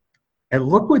 And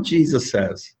look what Jesus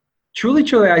says. Truly,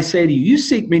 truly, I say to you, you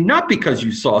seek me not because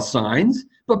you saw signs,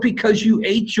 but because you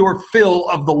ate your fill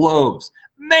of the loaves.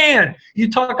 Man, you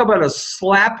talk about a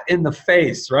slap in the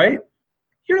face, right?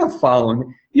 You're not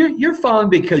following. You're following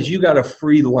because you got a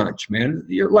free lunch, man.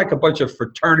 You're like a bunch of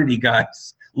fraternity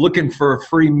guys looking for a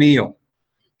free meal.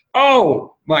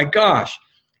 Oh, my gosh.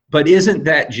 But isn't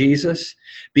that Jesus?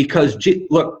 Because,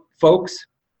 look, folks,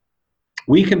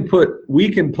 we can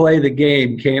play the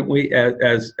game, can't we,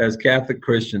 as Catholic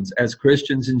Christians, as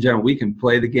Christians in general, we can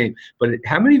play the game. But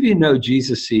how many of you know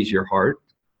Jesus sees your heart?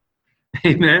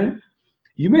 Amen?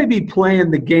 You may be playing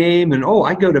the game and, oh,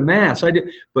 I go to Mass. I do.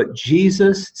 But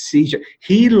Jesus sees you.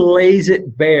 He lays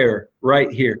it bare right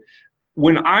here.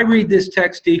 When I read this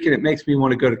text, Deacon, it makes me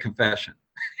want to go to confession.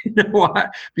 You know why?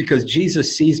 Because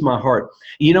Jesus sees my heart.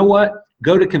 You know what?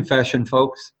 Go to confession,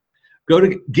 folks. Go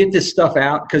to get this stuff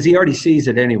out because he already sees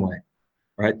it anyway.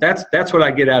 Right? That's what I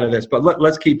get out of this. But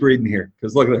let's keep reading here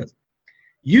because look at this.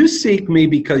 You seek me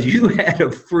because you had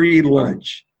a free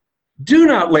lunch. Do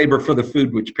not labor for the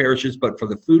food which perishes, but for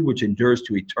the food which endures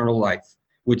to eternal life,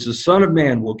 which the Son of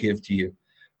Man will give to you.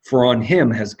 For on him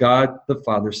has God the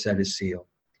Father set his seal.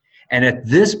 And at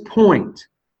this point,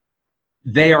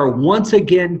 they are once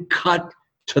again cut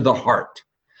to the heart.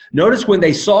 Notice when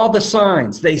they saw the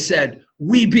signs, they said,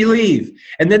 we believe.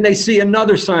 And then they see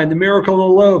another sign, the miracle of the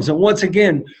loaves. And once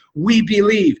again, we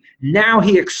believe. Now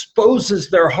he exposes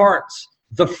their hearts,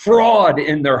 the fraud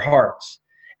in their hearts.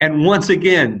 And once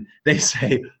again, they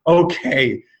say,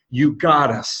 okay, you got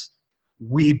us.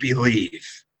 We believe.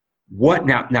 What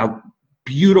now? Now,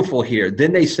 beautiful here.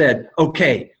 Then they said,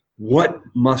 okay, what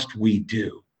must we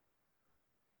do?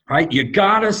 Right? You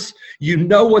got us. You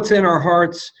know what's in our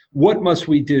hearts. What must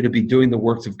we do to be doing the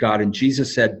works of God? And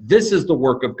Jesus said, this is the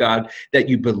work of God, that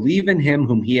you believe in him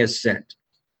whom he has sent.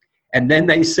 And then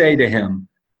they say to him,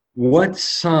 what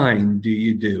sign do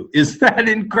you do? Is that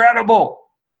incredible?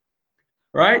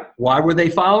 Right? Why were they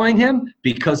following him?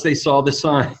 Because they saw the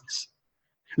signs.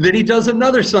 Then he does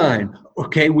another sign.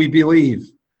 Okay, we believe.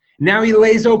 Now he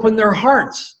lays open their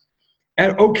hearts.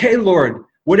 And okay, Lord,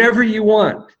 whatever you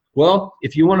want. Well,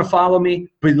 if you want to follow me,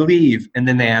 believe. And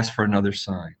then they ask for another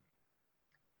sign.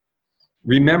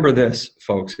 Remember this,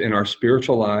 folks, in our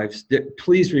spiritual lives.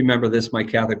 Please remember this, my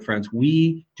Catholic friends.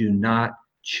 We do not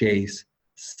chase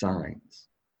signs.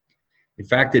 In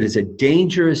fact, it is a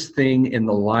dangerous thing in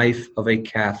the life of a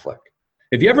Catholic.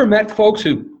 Have you ever met folks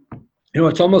who,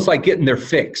 it's almost like getting their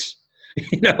fix?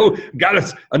 Got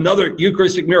us another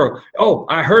Eucharistic miracle. Oh,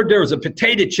 I heard there was a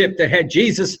potato chip that had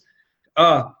Jesus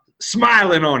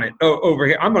smiling on it over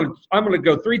here. I'm gonna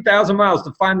go 3,000 miles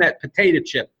to find that potato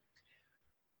chip.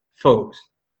 Folks,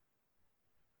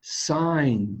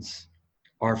 signs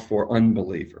are for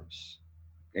unbelievers.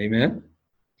 Amen?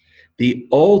 The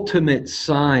ultimate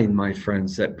sign, my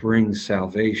friends, that brings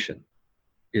salvation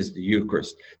is the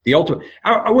Eucharist. The ultimate.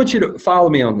 I want you to follow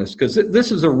me on this because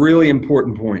this is a really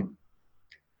important point.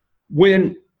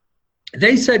 When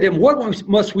they said to him, what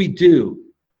must we do?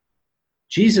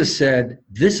 Jesus said,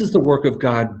 this is the work of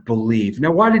God, believe.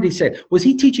 Now, why did he say it? Was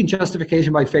he teaching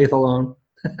justification by faith alone?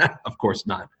 Of course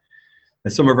not.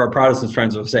 And some of our Protestant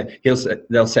friends will say,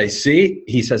 they'll say, see,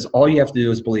 he says, all you have to do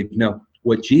is believe. No,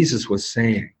 what Jesus was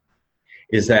saying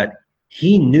is that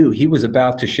he knew he was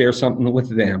about to share something with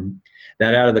them,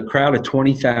 that out of the crowd of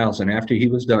 20,000, after he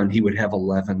was done, he would have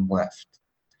 11 left.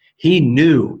 He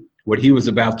knew what he was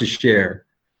about to share,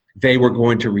 they were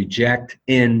going to reject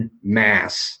in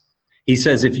mass. He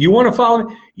says, if you want to follow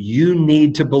me, you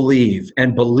need to believe.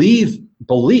 And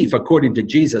belief, according to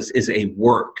Jesus, is a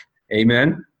work.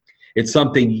 Amen? It's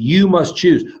something you must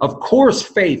choose. Of course,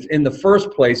 faith in the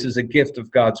first place is a gift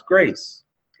of God's grace.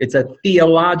 It's a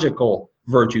theological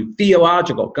virtue.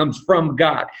 Theological comes from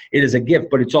God. It is a gift,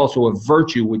 but it's also a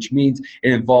virtue, which means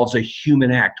it involves a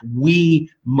human act. We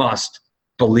must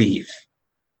believe,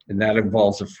 and that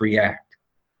involves a free act.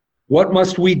 What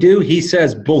must we do? He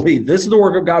says, believe. This is the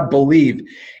work of God, believe.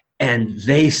 And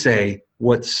they say,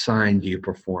 what sign do you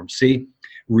perform? See,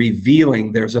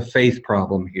 revealing there's a faith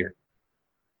problem here.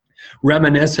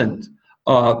 Reminiscent.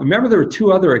 Remember, there were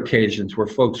two other occasions where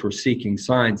folks were seeking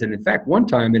signs. And in fact, one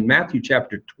time in Matthew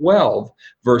chapter 12,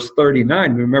 verse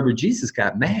 39, remember, Jesus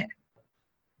got mad.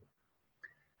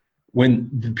 when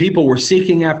the people were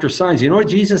seeking after signs, you know what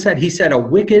Jesus said? He said, a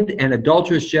wicked and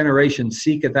adulterous generation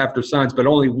seeketh after signs, but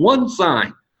only one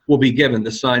sign will be given,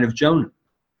 the sign of Jonah.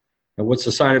 And what's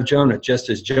the sign of Jonah? Just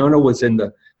as Jonah was in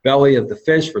the belly of the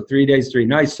fish for 3 days, 3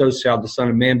 nights, so shall the Son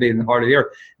of Man be in the heart of the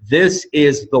earth. This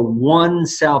is the one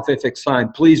salvific sign.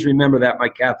 Please remember that, my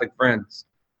Catholic friends.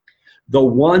 The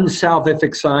one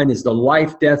salvific sign is the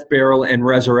life, death, burial, and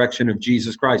resurrection of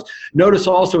Jesus Christ. Notice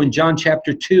also in John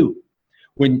chapter 2,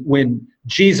 when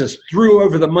Jesus threw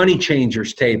over the money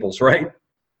changers' tables, right?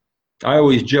 I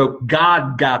always joke,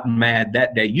 God got mad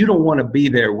that day. You don't want to be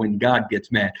there when God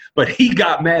gets mad. But he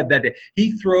got mad that day.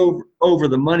 He threw over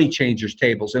the money changers'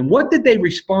 tables. And what did they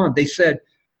respond? They said,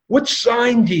 what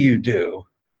sign do you do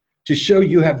to show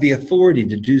you have the authority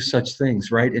to do such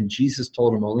things, right? And Jesus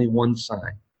told them only one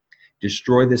sign.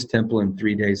 Destroy this temple, in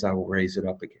 3 days I will raise it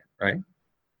up again, right?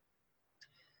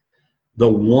 The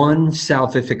one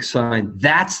salvific sign,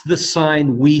 that's the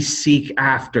sign we seek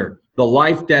after. The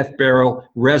life, death, burial,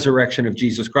 resurrection of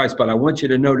Jesus Christ. But I want you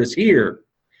to notice here,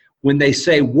 when they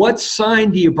say, what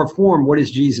sign do you perform? What does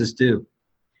Jesus do?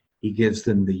 He gives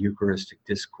them the Eucharistic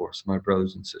discourse, my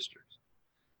brothers and sisters.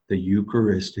 The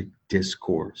Eucharistic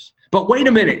discourse. But wait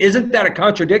a minute, isn't that a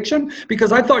contradiction?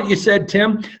 Because I thought you said,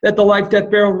 Tim, that the life, death,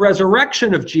 burial,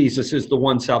 resurrection of Jesus is the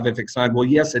one salvific sign. Well,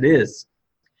 yes, it is.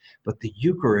 But the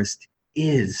Eucharist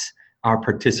is our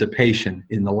participation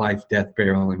in the life, death,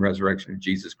 burial, and resurrection of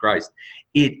Jesus Christ.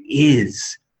 It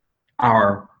is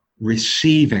our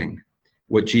receiving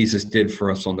what Jesus did for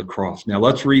us on the cross. Now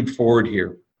let's read forward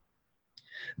here.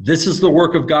 This is the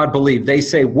work of God believed. They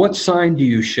say, what sign do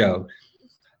you show?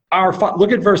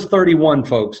 Look at verse 31,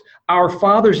 folks. Our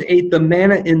fathers ate the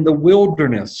manna in the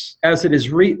wilderness. As it is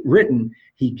written,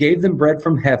 he gave them bread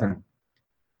from heaven.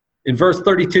 In verse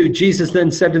 32, Jesus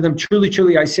then said to them, truly,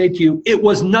 truly, I say to you, it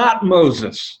was not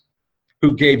Moses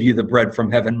who gave you the bread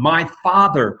from heaven. My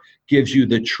Father gives you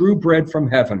the true bread from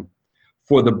heaven.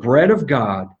 For the bread of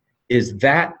God is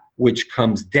that which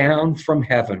comes down from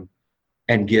heaven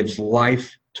and gives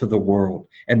life to the world.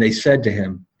 And they said to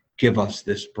him, give us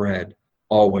this bread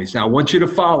always. Now, I want you to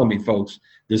follow me, folks.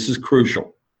 This is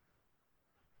crucial.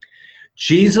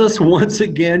 Jesus once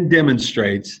again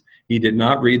demonstrates he did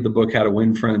not read the book How to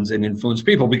Win Friends and Influence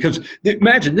People, because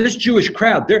imagine this Jewish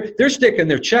crowd, they're sticking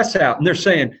their chests out and they're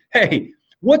saying, hey,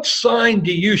 what sign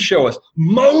do you show us?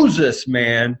 Moses,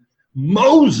 man,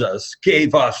 Moses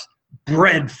gave us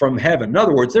bread from heaven. In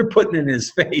other words, they're putting it in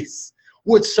his face.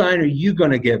 What sign are you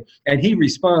going to give? And he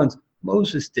responds,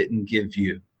 Moses didn't give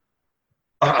you.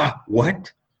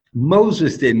 What?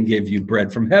 Moses didn't give you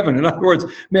bread from heaven. In other words,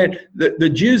 man, the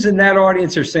Jews in that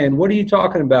audience are saying, what are you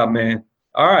talking about, man?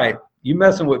 All right, you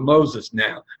messing with Moses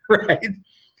now, right?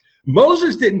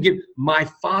 Moses didn't give, my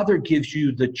Father gives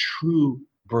you the true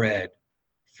bread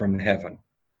from heaven.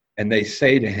 And they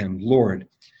say to him, Lord,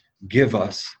 give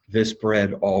us this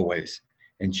bread always.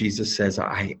 And Jesus says,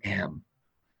 I am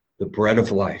the bread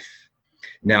of life.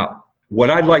 Now, what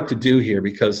I'd like to do here,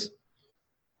 because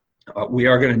we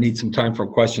are going to need some time for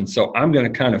questions, so I'm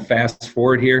going to kind of fast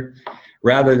forward here.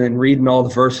 Rather than reading all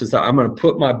the verses, I'm going to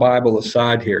put my Bible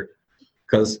aside here,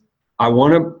 because I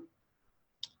want to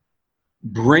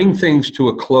bring things to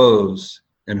a close,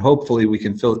 and hopefully we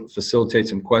can facilitate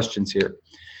some questions here.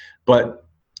 But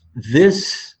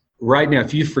this, right now,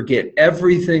 if you forget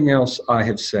everything else I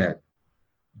have said,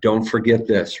 don't forget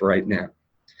this right now.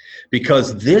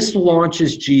 Because this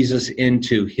launches Jesus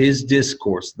into his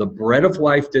discourse, the bread of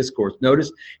life discourse.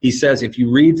 Notice he says, if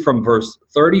you read from verse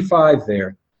 35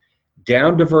 there,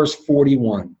 down to verse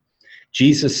 41,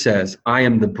 Jesus says, I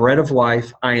am the bread of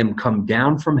life. I am come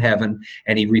down from heaven.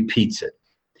 And he repeats it.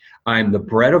 I am the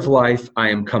bread of life. I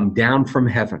am come down from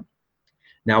heaven.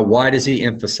 Now, why does he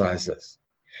emphasize this?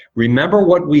 Remember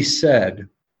what we said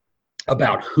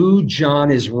about who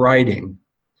John is writing,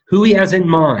 who he has in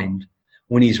mind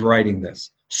when he's writing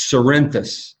this.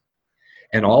 Cerinthus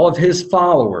and all of his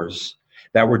followers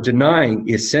that were denying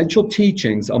essential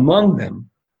teachings, among them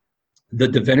the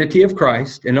divinity of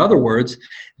Christ. In other words,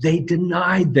 they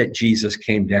denied that Jesus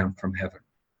came down from heaven.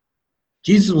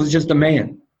 Jesus was just a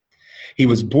man. He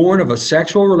was born of a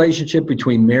sexual relationship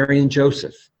between Mary and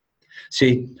Joseph.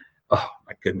 See, oh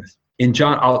my goodness. In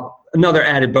John, another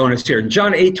added bonus here. In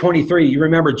John 8:23, you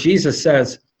remember Jesus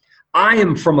says, I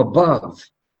am from above,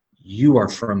 you are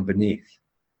from beneath.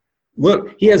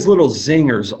 Look, he has little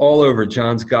zingers all over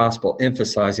John's gospel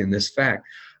emphasizing this fact.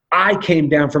 I came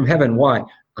down from heaven. Why?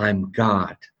 I'm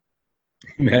God.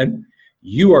 Amen.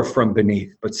 You are from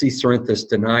beneath. But see, Cerinthus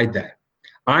denied that.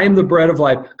 I am the bread of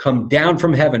life. Come down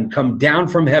from heaven. Come down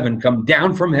from heaven. Come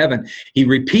down from heaven. He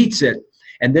repeats it.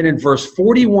 And then in verse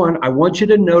 41, I want you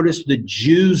to notice the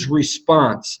Jews'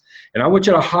 response. And I want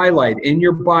you to highlight in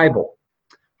your Bible,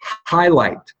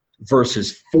 highlight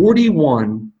verses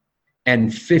 41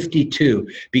 and 52,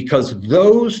 because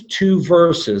those two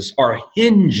verses are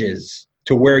hinges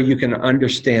to where you can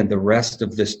understand the rest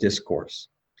of this discourse.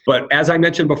 But as I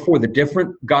mentioned before, the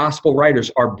different gospel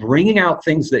writers are bringing out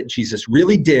things that Jesus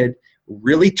really did,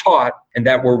 really taught, and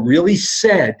that were really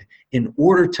said in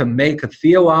order to make a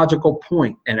theological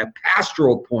point and a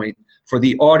pastoral point for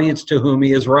the audience to whom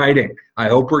he is writing. I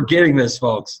hope we're getting this,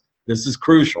 folks. This is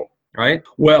crucial, right?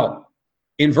 Well,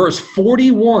 in verse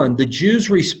 41, the Jews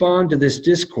respond to this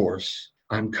discourse.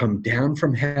 I'm come down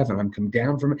from heaven. I'm come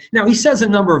down from... Now, he says a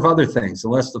number of other things.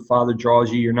 Unless the Father draws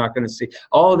you, you're not going to see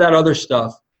all of that other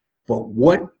stuff. But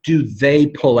what do they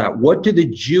pull out? What does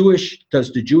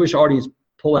the Jewish audience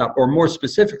pull out? Or more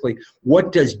specifically,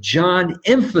 what does John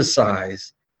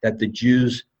emphasize that the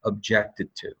Jews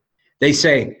objected to? They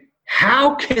say,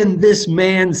 how can this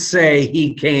man say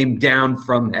he came down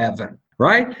from heaven?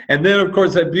 Right? And then, of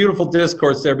course, that beautiful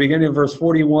discourse there, beginning in verse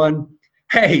 41.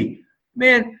 Hey,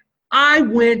 man, I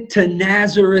went to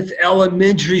Nazareth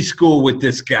Elementary School with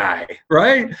this guy,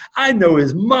 right? I know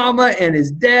his mama and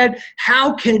his dad.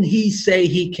 How can he say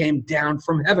he came down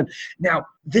from heaven? Now,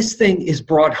 this thing is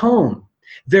brought home.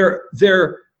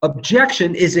 Their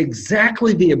objection is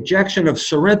exactly the objection of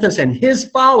Cerinthus and his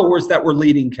followers that were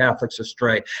leading Catholics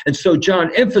astray. And so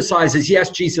John emphasizes, yes,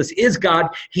 Jesus is God.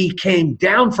 He came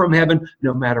down from heaven,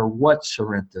 no matter what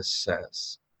Cerinthus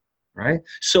says, right?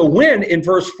 So when, in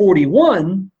verse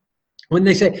 41, when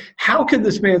they say, how can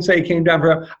this man say he came down from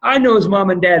heaven? I know his mom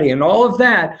and daddy and all of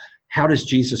that. How does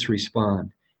Jesus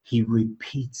respond? He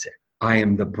repeats it. I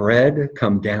am the bread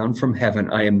come down from heaven.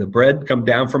 I am the bread come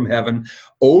down from heaven,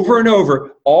 over and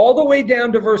over, all the way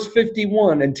down to verse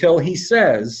 51 until he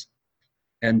says,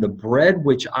 and the bread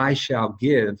which I shall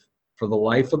give for the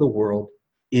life of the world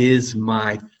is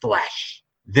my flesh.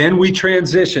 Then we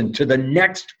transition to the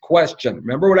next question.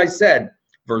 Remember what I said,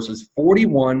 verses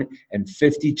 41 and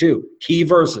 52, key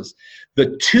verses.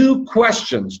 The two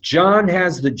questions John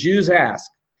has the Jews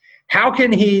ask. How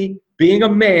can he, being a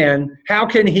man, how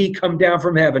can he come down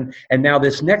from heaven? And now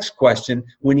this next question,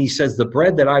 when he says, the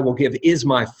bread that I will give is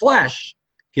my flesh,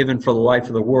 given for the life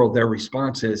of the world, their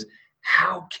response is,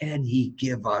 how can he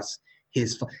give us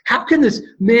his flesh? How can this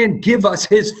man give us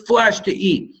his flesh to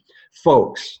eat?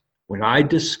 Folks, when I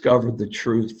discovered the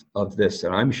truth of this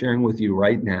that I'm sharing with you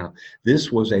right now,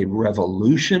 this was a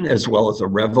revolution as well as a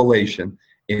revelation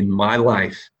in my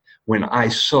life when I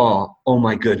saw, oh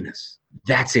my goodness,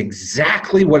 that's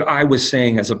exactly what I was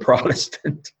saying as a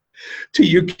Protestant to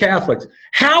you Catholics.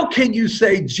 How can you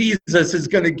say Jesus is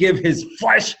going to give his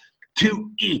flesh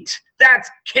to eat? That's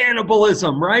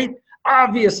cannibalism, right?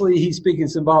 Obviously, he's speaking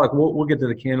symbolic. We'll get to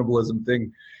the cannibalism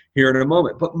thing here in a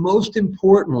moment. But most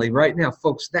importantly, right now,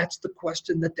 folks, that's the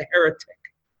question that the heretic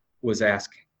was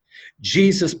asking.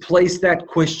 Jesus placed that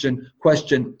question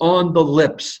on the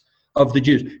lips of the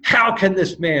Jews. How can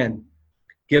this man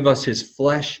give us his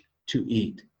flesh to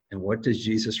eat? And what does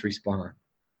Jesus respond?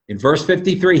 In verse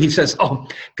 53, he says, oh,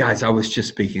 guys, I was just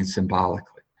speaking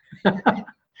symbolically.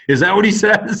 Is that what he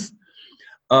says?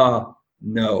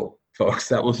 No, folks,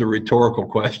 that was a rhetorical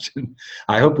question.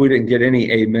 I hope we didn't get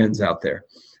any amens out there.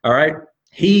 All right.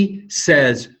 He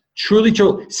says, truly,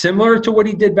 truly, similar to what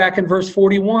he did back in verse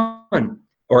 41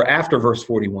 or after verse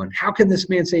 41. How can this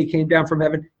man say he came down from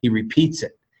heaven? He repeats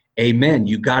it. Amen.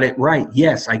 You got it right.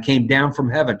 Yes, I came down from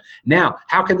heaven. Now,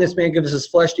 how can this man give us his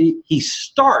flesh to eat? He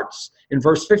starts in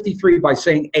verse 53 by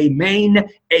saying, amen,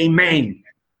 amen,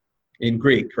 in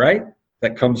Greek, right?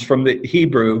 That comes from the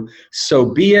Hebrew. So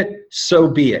be it, so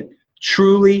be it.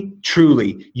 Truly,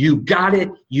 truly. You got it,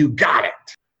 you got it.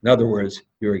 In other words,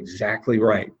 you're exactly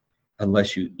right.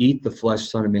 Unless you eat the flesh,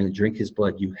 Son of Man, and drink his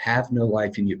blood, you have no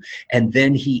life in you. And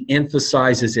then he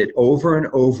emphasizes it over and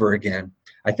over again.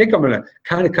 I think I'm going to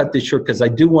kind of cut this short because I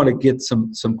do want to get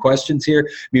some questions here.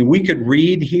 I mean, we could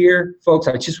read here, folks.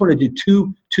 I just want to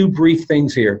do two brief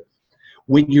things here.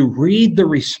 When you read the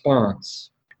response,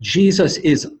 Jesus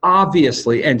is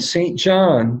obviously, and St.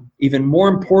 John, even more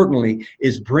importantly,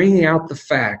 is bringing out the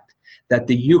fact that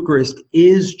the Eucharist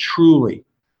is truly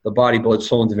the body, blood,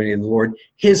 soul, and divinity of the Lord,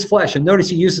 his flesh. And notice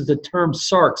he uses the term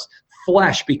sarx,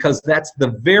 flesh, because that's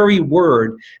the very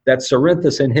word that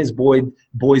Cerinthus and his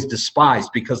boys despised,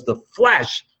 because the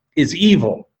flesh is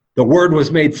evil. The word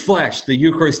was made flesh. The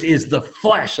Eucharist is the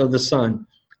flesh of the Son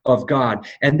of God.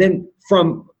 And then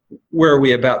from where are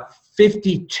we, about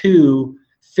 52,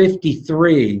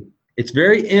 53, it's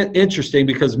very interesting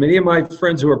because many of my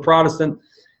friends who are Protestant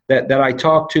that I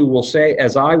talk to will say,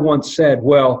 as I once said,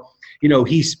 well,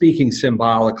 he's speaking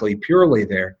symbolically purely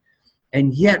there.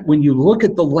 And yet, when you look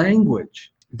at the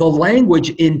language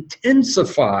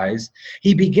intensifies.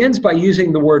 He begins by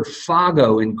using the word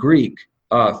phago in Greek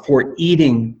for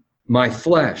eating my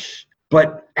flesh.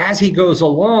 But as he goes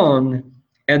along,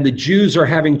 and the Jews are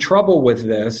having trouble with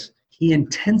this, he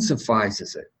intensifies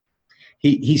it.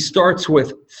 He starts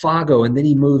with phago, and then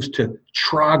he moves to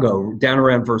trago, down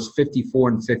around verse 54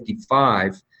 and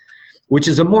 55, which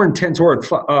is a more intense word.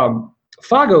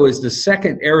 Phago is the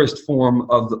second aorist form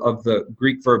of the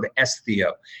Greek verb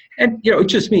esthio. And, it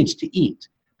just means to eat.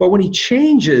 But when he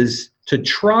changes to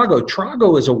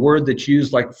trago is a word that's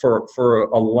used like for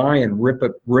a lion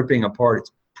ripping apart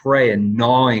its prey and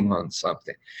gnawing on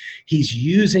something. He's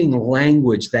using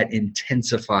language that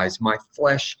intensifies. My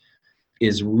flesh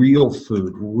is real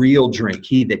food, real drink.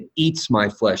 He that eats my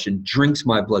flesh and drinks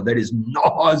my blood, that is,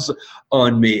 gnaws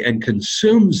on me and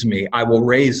consumes me, I will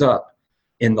raise up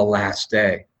in the last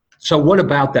day. So what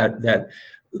about that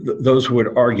those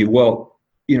would argue, well,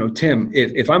 Tim,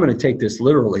 if I'm going to take this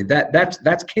literally,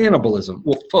 that's cannibalism.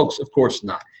 Well, folks, of course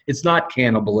not. It's not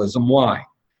cannibalism. Why?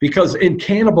 Because in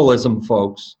cannibalism,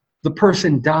 folks, the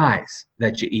person dies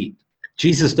that you eat.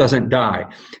 Jesus doesn't die.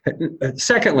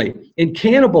 Secondly, in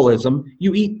cannibalism,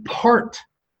 you eat part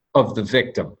of the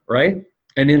victim, right?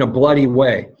 And in a bloody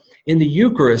way. In the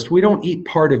Eucharist, we don't eat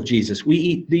part of Jesus. We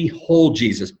eat the whole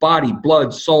Jesus, body,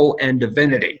 blood, soul, and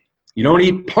divinity. You don't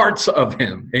eat parts of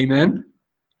him. Amen?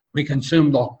 We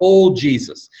consume the whole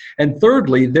Jesus. And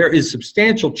thirdly, there is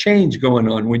substantial change going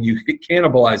on when you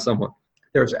cannibalize someone.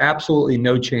 There's absolutely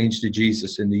no change to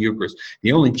Jesus in the Eucharist.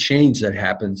 The only change that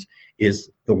happens is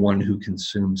the one who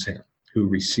consumes him, who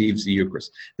receives the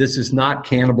Eucharist. This is not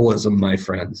cannibalism, my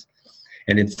friends.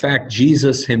 And in fact,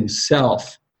 Jesus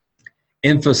himself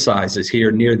emphasizes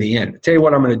here near the end. I'll tell you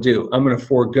what I'm going to do. I'm going to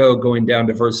forego going down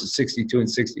to verses 62 and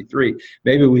 63.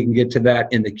 Maybe we can get to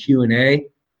that in the Q&A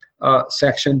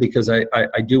section, because I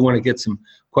do want to get some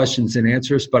questions and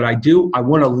answers. But I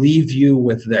want to leave you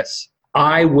with this.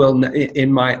 I will,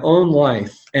 in my own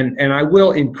life, and I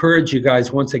will encourage you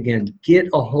guys, once again, get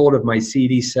a hold of my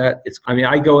CD set.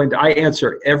 I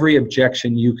answer every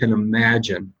objection you can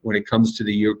imagine when it comes to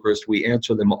the Eucharist. We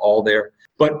answer them all there.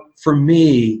 But for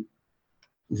me,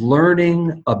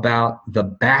 learning about the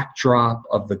backdrop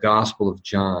of the Gospel of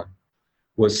John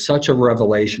was such a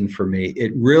revelation for me.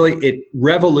 It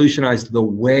revolutionized the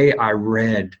way I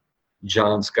read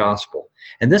John's Gospel.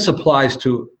 And this applies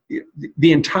to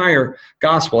the entire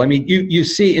Gospel. I mean, you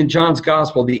see in John's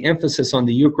Gospel the emphasis on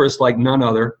the Eucharist like none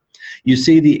other. You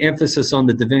see the emphasis on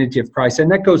the divinity of Christ, and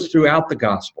that goes throughout the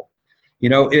Gospel.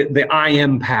 The I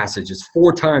am passages,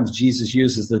 4 times Jesus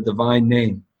uses the divine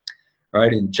name.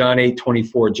 Right, in John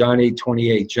 8:24, John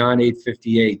 8:28, John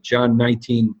 8:58, John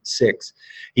 19:6,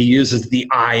 he uses the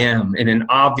I am in an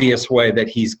obvious way that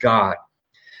he's God.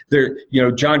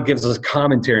 John gives us a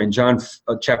commentary in John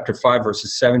chapter 5,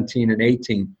 verses 17 and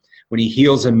 18, when he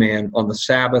heals a man on the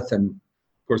Sabbath, and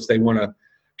of course they want to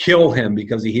kill him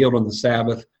because he healed on the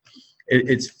Sabbath.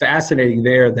 It's fascinating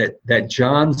there that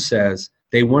John says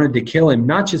they wanted to kill him,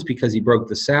 not just because he broke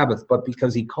the Sabbath, but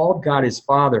because he called God his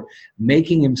Father,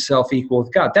 making himself equal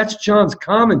with God. That's John's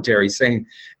commentary, saying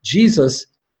Jesus,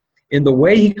 in the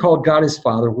way he called God his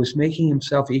Father, was making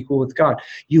himself equal with God.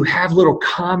 You have little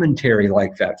commentary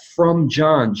like that from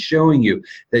John showing you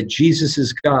that Jesus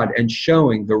is God and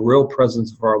showing the real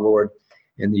presence of our Lord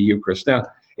in the Eucharist. Now,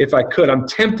 if I could, I'm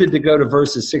tempted to go to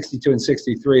verses 62 and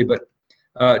 63, but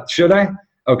should I?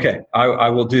 Okay, I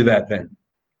will do that then.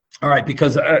 All right,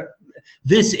 because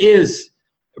this is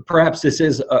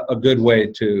a good way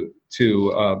to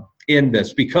end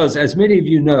this, because as many of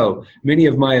you know, many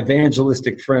of my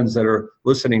evangelistic friends that are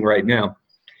listening right now,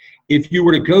 if you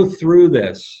were to go through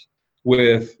this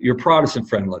with your Protestant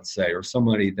friend, let's say, or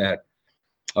somebody that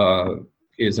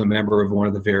is a member of one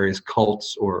of the various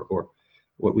cults or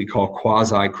what we call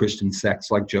quasi-Christian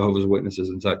sects like Jehovah's Witnesses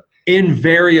and such,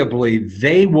 invariably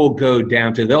they will go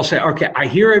down to, they'll say, okay, I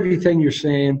hear everything you're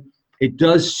saying. It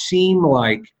does seem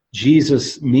like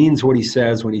Jesus means what he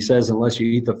says when he says, unless you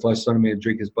eat the flesh, son of man, and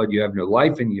drink his blood, you have no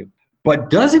life in you. But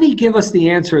doesn't he give us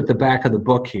the answer at the back of the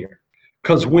book here?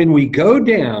 Because when we go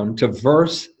down to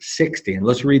verse 60, and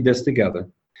let's read this together,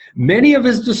 many of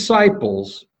his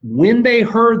disciples, when they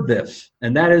heard this,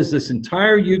 and that is this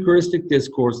entire Eucharistic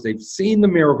discourse, they've seen the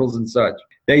miracles and such,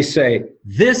 they say,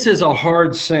 this is a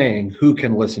hard saying, who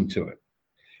can listen to it?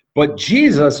 But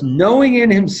Jesus, knowing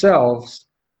in himself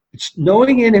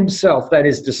that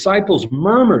his disciples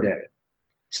murmured at it,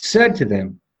 said to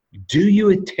them, do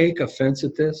you take offense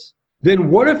at this?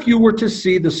 Then what if you were to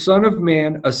see the Son of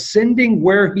Man ascending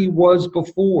where he was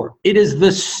before? It is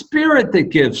the Spirit that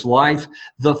gives life.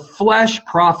 The flesh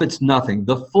profits nothing.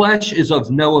 The flesh is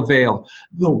of no avail.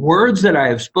 The words that I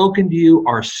have spoken to you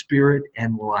are spirit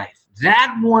and life.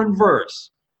 That one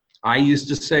verse I used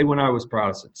to say when I was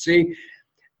Protestant. See,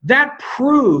 that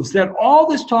proves that all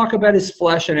this talk about his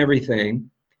flesh and everything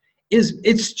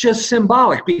it's just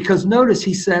symbolic, because notice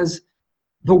he says,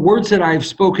 the words that I have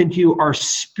spoken to you are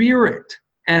spirit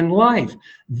and life.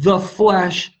 The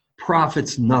flesh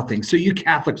profits nothing. So you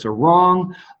Catholics are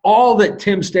wrong. All that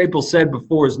Tim Staples said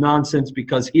before is nonsense,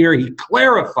 because here he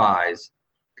clarifies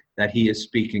that he is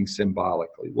speaking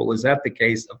symbolically. Well, is that the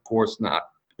case? Of course not.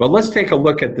 But let's take a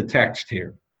look at the text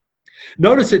here.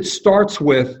 Notice it starts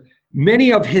with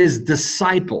many of his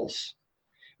disciples.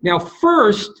 Now,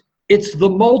 first, it's the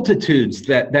multitudes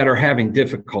that are having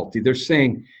difficulty. They're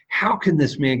saying, how can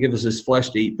this man give us his flesh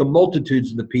to eat? The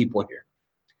multitudes of the people here.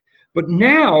 But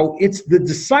now it's the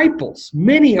disciples,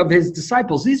 many of his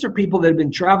disciples. These are people that have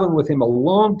been traveling with him a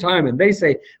long time. And they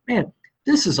say, man,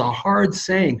 this is a hard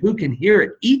saying. Who can hear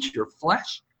it? Eat your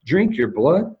flesh, drink your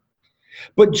blood.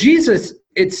 But Jesus,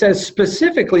 it says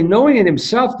specifically, knowing in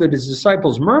himself that his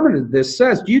disciples murmured at this,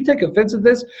 says, do you take offense at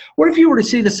this? What if you were to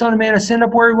see the Son of Man ascend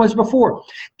up where he was before?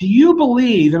 Do you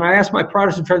believe, and I asked my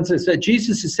Protestant friends this, that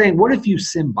Jesus is saying, what if you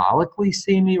symbolically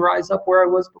see me rise up where I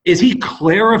was before? Is he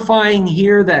clarifying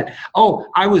here that, oh,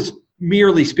 I was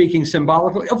merely speaking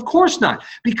symbolically? Of course not,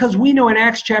 because we know in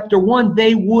Acts chapter 1,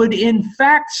 they would in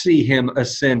fact see him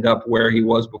ascend up where he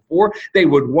was before. They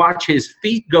would watch his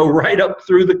feet go right up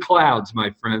through the clouds, my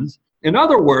friends. In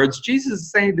other words, Jesus is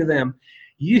saying to them,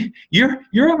 you're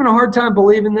having a hard time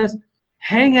believing this?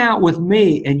 Hang out with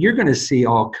me and you're going to see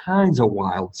all kinds of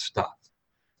wild stuff,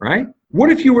 right?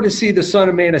 What if you were to see the Son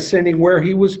of Man ascending where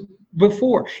he was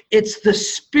before? It's the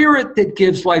Spirit that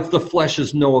gives life. The flesh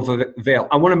is no avail.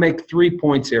 I want to make 3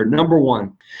 points here. Number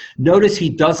one, notice he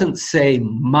doesn't say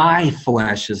my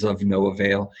flesh is of no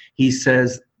avail. He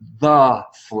says the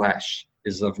flesh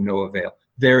is of no avail.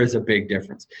 There is a big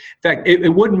difference. In fact, it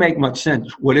wouldn't make much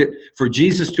sense, would it, for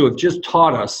Jesus to have just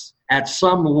taught us at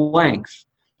some length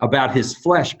about his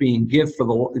flesh being given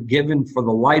for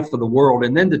the life of the world,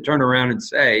 and then to turn around and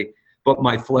say, but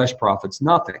my flesh profits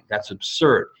nothing. That's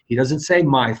absurd. He doesn't say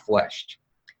my flesh.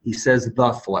 He says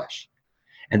the flesh.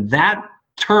 And that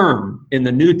term in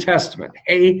the New Testament,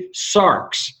 he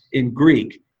sarx in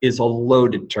Greek, is a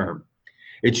loaded term.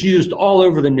 It's used all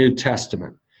over the New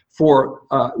Testament for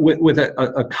with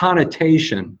a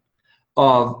connotation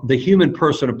of the human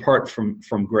person apart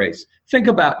from grace. Think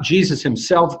about Jesus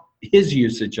himself, his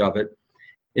usage of it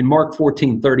in Mark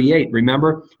 14:38.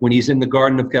 Remember when he's in the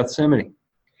Garden of Gethsemane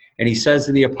and he says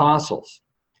to the apostles,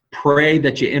 pray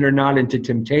that you enter not into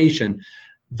temptation.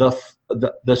 The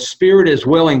spirit is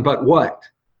willing, but what?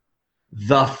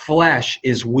 The flesh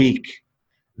is weak.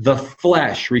 The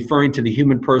flesh, referring to the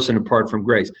human person apart from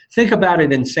grace. Think about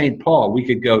it in St. Paul. We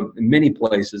could go in many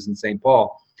places in St.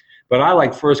 Paul, but I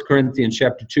like 1 Corinthians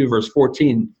chapter 2, verse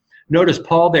 14. Notice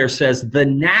Paul there says, the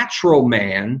natural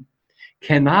man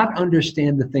cannot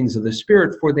understand the things of the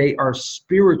Spirit, for they are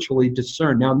spiritually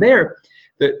discerned. Now there,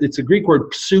 it's a Greek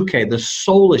word psyche, the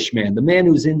soulish man, the man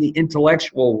who's in the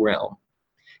intellectual realm,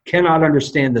 cannot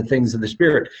understand the things of the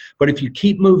Spirit. But if you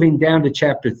keep moving down to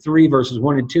chapter 3, verses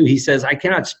 1 and 2, he says, I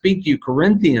cannot speak to you,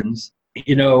 Corinthians,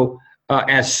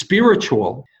 as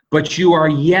spiritual, but you are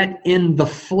yet in the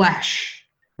flesh,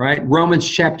 right? Romans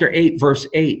chapter 8, verse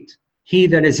 8, he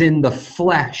that is in the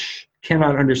flesh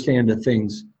cannot understand the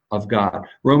things of God.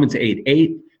 Romans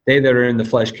 8:8, they that are in the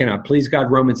flesh cannot please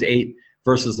God. Romans 8,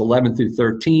 verses 11 through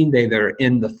 13, they that are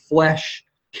in the flesh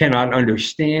cannot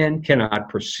understand, cannot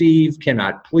perceive,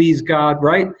 cannot please God,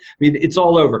 right? I mean, it's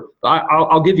all over.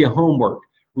 I'll give you homework.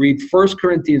 Read 1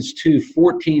 Corinthians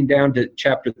 2:14 down to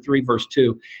chapter 3, verse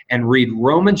 2, and read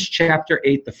Romans chapter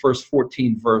 8, the first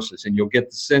 14 verses, and you'll get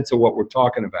the sense of what we're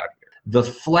talking about here. The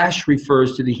flesh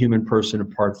refers to the human person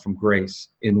apart from grace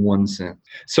in one sense.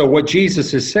 So what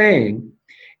Jesus is saying,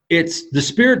 it's the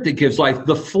Spirit that gives life.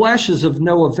 The flesh is of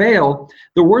no avail.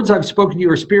 The words I've spoken to you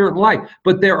are spirit and life.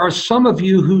 But there are some of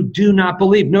you who do not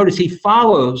believe. Notice he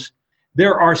follows,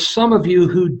 there are some of you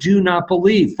who do not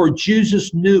believe. For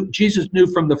Jesus knew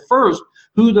from the first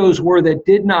who those were that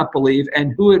did not believe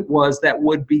and who it was that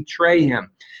would betray him.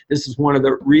 This is one of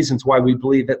the reasons why we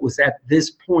believe it was at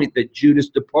this point that Judas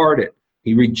departed.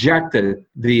 He rejected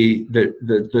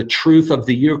the truth of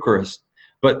the Eucharist.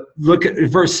 But look at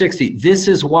verse 60. This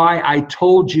is why I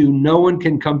told you no one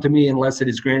can come to me unless it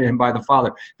is granted him by the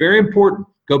Father. Very important.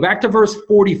 Go back to verse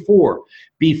 44.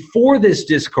 Before this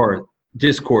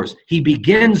discourse, he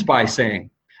begins by saying,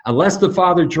 Unless the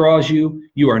Father draws you,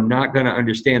 you are not going to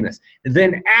understand this. And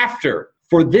then after,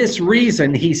 for this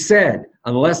reason, he said,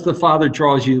 unless the Father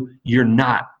draws you, you're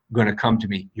not going to come to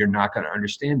me. You're not going to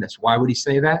understand this. Why would he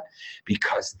say that?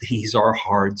 Because these are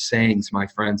hard sayings, my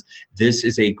friends. This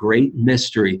is a great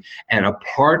mystery. And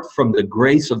apart from the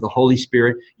grace of the Holy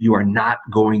Spirit, you are not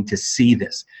going to see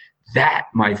this. That,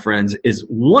 my friends, is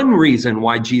one reason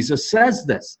why Jesus says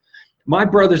this. My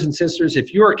brothers and sisters,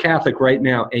 if you're a Catholic right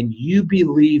now and you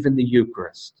believe in the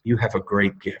Eucharist, you have a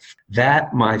great gift.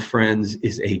 That, my friends,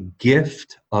 is a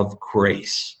gift of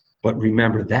grace. But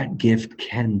remember, that gift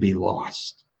can be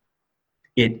lost.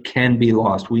 It can be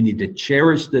lost. We need to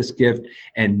cherish this gift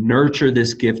and nurture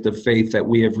this gift of faith that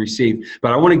we have received.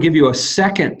 But I want to give you a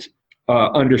second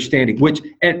understanding, which,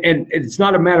 and it's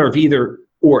not a matter of either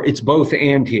or, it's both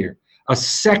and here. A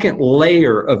second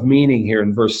layer of meaning here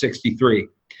in verse 63.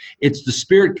 It's the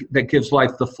Spirit that gives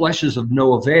life. The flesh is of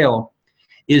no avail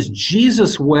is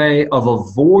Jesus' way of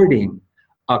avoiding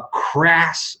a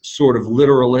crass sort of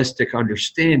literalistic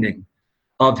understanding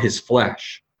of his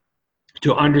flesh.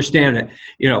 To understand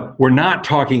that, we're not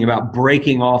talking about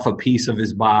breaking off a piece of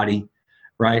his body,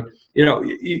 right?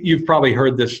 You've probably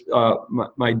heard this,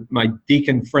 my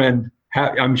deacon friend,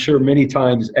 I'm sure many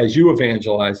times as you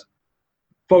evangelize,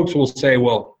 folks will say,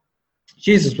 well,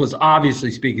 Jesus was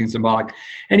obviously speaking symbolic,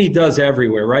 and he does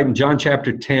everywhere, right? In John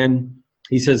chapter 10,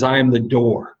 he says, I am the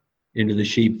door into the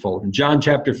sheepfold. In John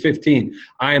chapter 15,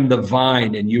 I am the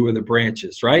vine and you are the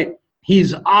branches, right?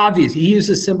 He's obvious. He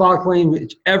uses symbolic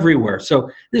language everywhere. So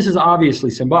this is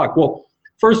obviously symbolic. Well,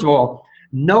 first of all,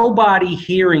 nobody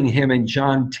hearing him in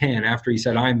John 10 after he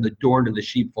said, I am the door into the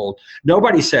sheepfold,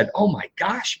 nobody said, oh my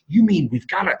gosh, you mean we've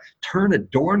got to turn a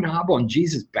doorknob on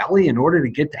Jesus' belly in order to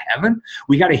get to heaven?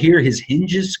 We got to hear his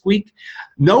hinges squeak?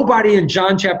 Nobody in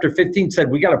John chapter 15 said,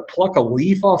 we got to pluck a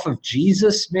leaf off of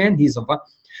Jesus, man.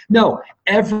 No,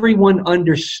 everyone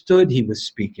understood he was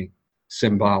speaking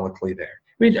symbolically there.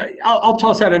 I mean, I'll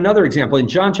toss out another example. In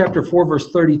John chapter 4, verse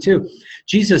 32,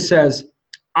 Jesus says,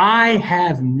 I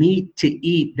have meat to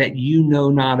eat that you know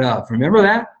not of. Remember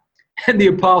that? And the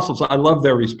apostles, I love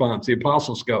their response. The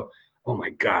apostles go, oh my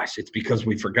gosh, it's because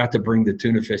we forgot to bring the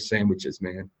tuna fish sandwiches,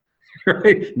 man.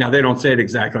 Right? Now, they don't say it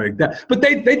exactly like that, but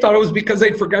they thought it was because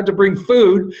they forgot to bring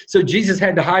food, so Jesus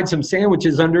had to hide some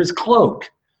sandwiches under his cloak.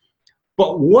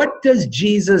 But what does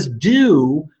Jesus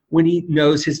do when he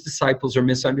knows his disciples are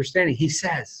misunderstanding? He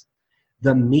says,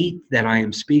 the meat that I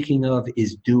am speaking of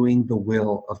is doing the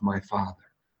will of my Father,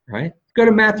 right? Go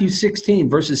to Matthew 16,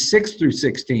 verses 6 through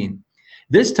 16.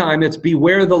 This time it's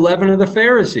beware the leaven of the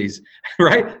Pharisees,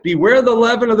 right? Beware the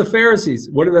leaven of the Pharisees.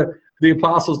 What do the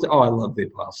apostles do? Oh, I love the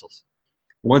apostles.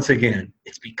 Once again,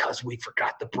 it's because we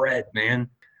forgot the bread, man,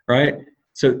 right?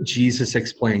 So Jesus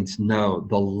explains, no,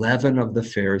 the leaven of the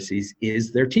Pharisees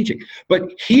is their teaching. But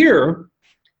here,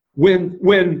 when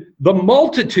the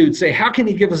multitude say, how can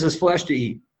he give us his flesh to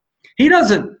eat? He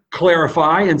doesn't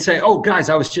clarify and say, oh, guys,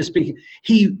 I was just speaking.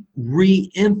 He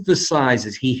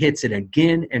re-emphasizes. He hits it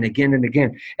again and again and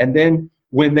again. And then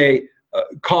when they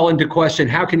call into question,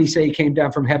 how can he say he came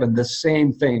down from heaven? The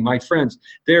same thing. My friends,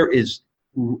 there is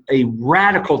a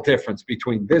radical difference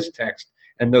between this text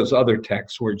and those other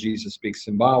texts where Jesus speaks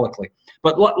symbolically.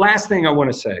 But last thing I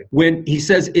want to say, when he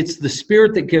says it's the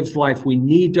Spirit that gives life, we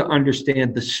need to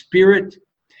understand the Spirit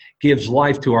gives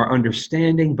life to our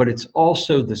understanding, but it's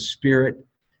also the Spirit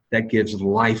that gives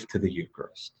life to the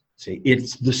Eucharist. See,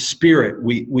 it's the Spirit.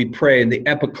 We pray in the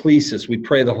epiclesis, we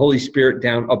pray the Holy Spirit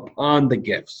down upon the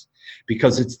gifts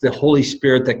because it's the Holy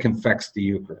Spirit that confects the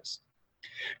Eucharist.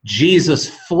 Jesus'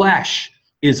 flesh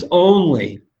is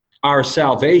only our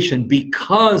salvation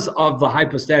because of the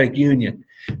hypostatic union,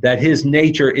 that his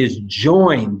nature is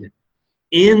joined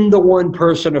in the one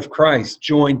person of Christ,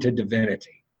 joined to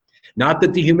divinity. Not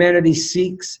that the humanity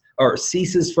seeks or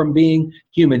ceases from being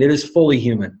human. It is fully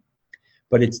human.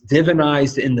 But it's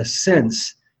divinized in the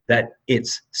sense that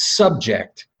its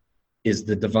subject is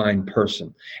the divine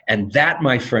person. And that,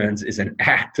 my friends, is an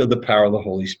act of the power of the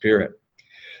Holy Spirit.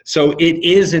 So it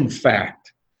is, in fact,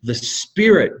 the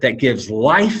Spirit that gives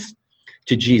life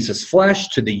to Jesus' flesh,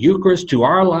 to the Eucharist, to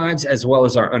our lives, as well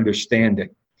as our understanding.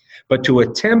 But to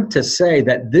attempt to say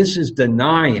that this is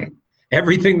denying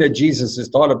everything that Jesus has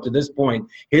taught up to this point,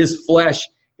 his flesh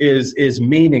is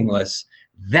meaningless,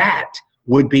 that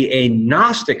would be a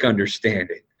Gnostic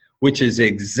understanding, which is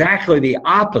exactly the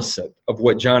opposite of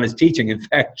what John is teaching. In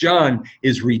fact, John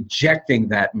is rejecting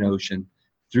that notion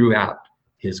throughout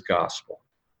his gospel.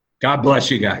 God bless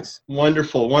you guys.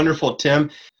 Wonderful, wonderful, Tim.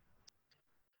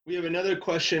 We have another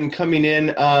question coming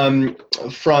in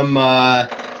from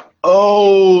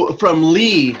From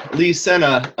Lee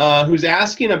Sena, who's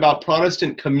asking about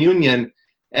Protestant communion.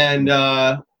 And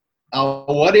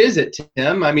what is it,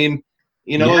 Tim? I mean,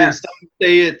 some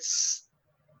say it's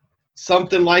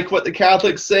something like what the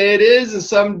Catholics say it is, and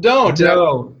some don't.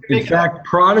 No, in fact,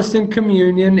 Protestant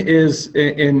communion is,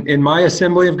 in my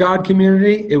Assembly of God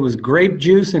community, it was grape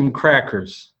juice and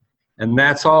crackers. And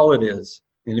that's all it is.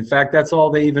 And in fact, that's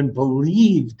all they even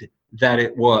believed that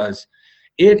it was.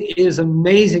 It is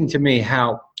amazing to me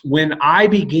how, when I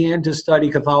began to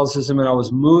study Catholicism and I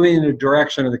was moving in the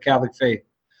direction of the Catholic faith,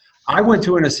 I went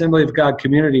to an Assembly of God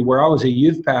community where I was a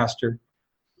youth pastor,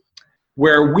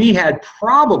 where we had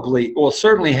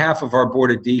certainly half of our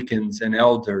board of deacons and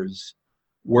elders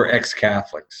were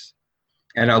ex-Catholics.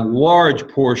 And a large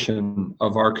portion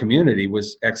of our community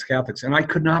was ex-Catholics. And I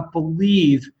could not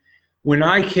believe, when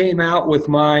I came out with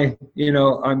my,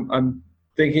 I'm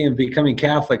thinking of becoming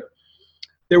Catholic,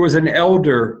 there was an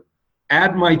elder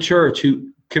at my church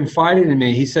who confided in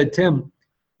me. He said, "Tim,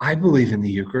 I believe in the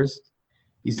Eucharist."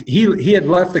 He had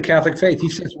left the Catholic faith. He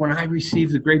says, "When I receive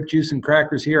the grape juice and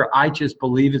crackers here, I just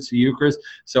believe it's the Eucharist,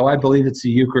 so I believe it's the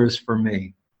Eucharist for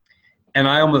me." And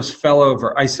I almost fell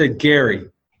over. I said, "Gary,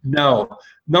 no.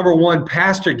 Number one,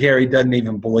 Pastor Gary doesn't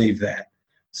even believe that.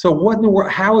 So what in the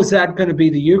world, how is that going to be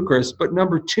the Eucharist? But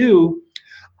number two,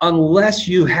 unless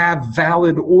you have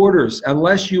valid orders,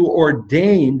 unless you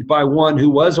ordained by one who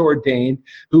was ordained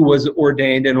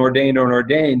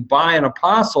by an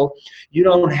apostle, you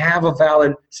don't have a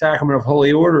valid sacrament of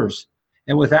holy orders.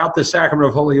 And without the sacrament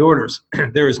of holy orders,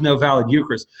 there is no valid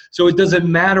Eucharist. So it doesn't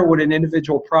matter what an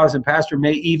individual Protestant pastor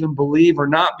may even believe or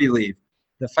not believe.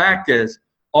 The fact is,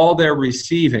 all they're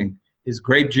receiving is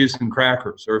grape juice and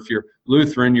crackers. Or if you're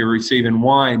Lutheran, you're receiving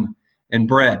wine and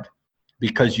bread,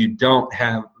 because you don't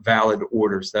have valid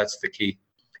orders. That's the key.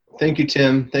 Thank you,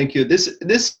 Tim. Thank you. This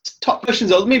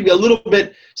question is maybe a little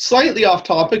bit slightly off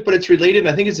topic, but it's related, and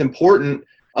I think it's important.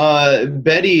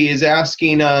 Betty is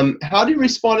asking, how do you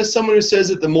respond to someone who says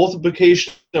that the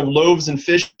multiplication of loaves and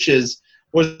fishes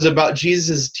was about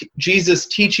Jesus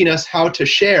teaching us how to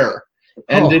share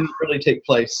and didn't really take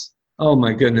place? Oh,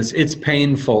 my goodness. It's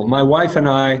painful. My wife and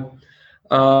I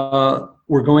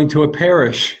were going to a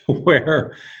parish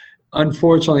where,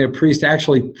 unfortunately, a priest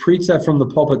actually preached that from the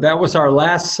pulpit. That was our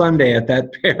last Sunday at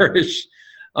that parish,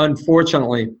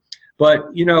 unfortunately.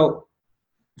 But,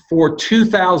 for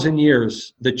 2,000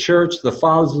 years, the church, the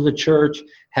fathers of the church,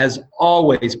 has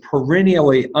always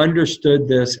perennially understood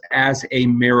this as a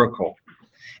miracle.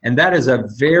 And that is a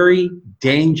very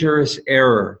dangerous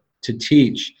error to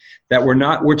teach, that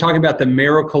we're talking about the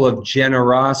miracle of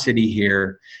generosity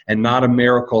here and not a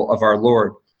miracle of our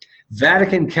Lord.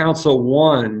 Vatican Council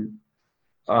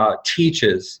I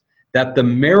teaches that the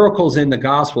miracles in the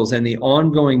Gospels and the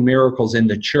ongoing miracles in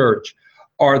the church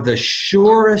are the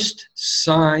surest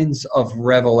signs of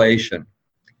revelation.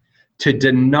 To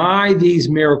deny these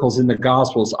miracles in the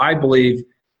Gospels, I believe,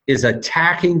 is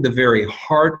attacking the very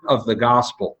heart of the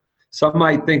gospel. Some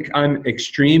might think I'm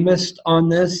extremist on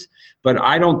this, but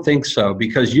I don't think so,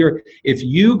 because if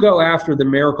you go after the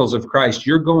miracles of Christ,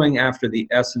 you're going after the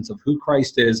essence of who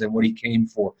Christ is and what he came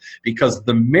for. Because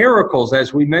the miracles,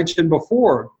 as we mentioned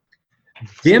before,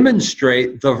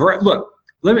 demonstrate look,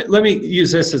 let me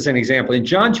use this as an example. In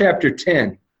John chapter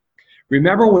 10,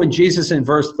 remember when Jesus in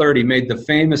verse 30 made the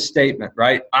famous statement,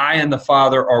 right? I and the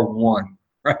Father are one,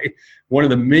 right? One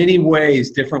of the many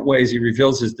different ways he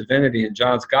reveals his divinity in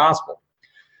John's gospel.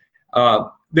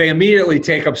 They immediately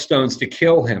take up stones to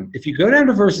kill him. If you go down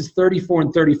to verses 34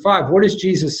 and 35, what does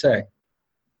Jesus say?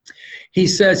 He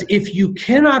says, if you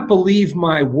cannot believe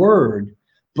my word,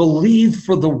 believe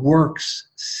for the work's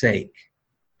sake.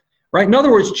 Right? In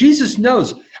other words, Jesus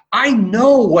knows, I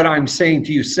know what I'm saying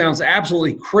to you sounds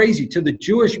absolutely crazy. To the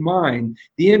Jewish mind,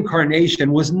 the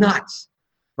incarnation was nuts.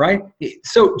 Right?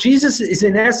 So Jesus is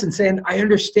in essence saying, I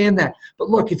understand that. But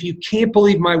look, if you can't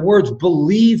believe my words,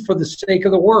 believe for the sake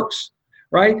of the works.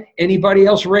 Right? Anybody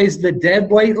else raised the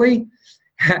dead lately?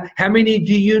 How many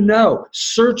do you know?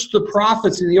 Search the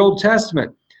prophets in the Old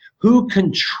Testament. Who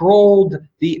controlled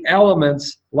the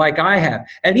elements like I have?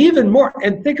 And even more,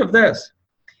 and think of this,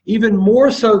 even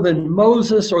more so than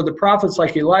Moses or the prophets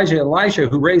like Elijah and Elisha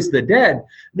who raised the dead,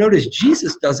 notice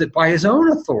Jesus does it by his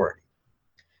own authority.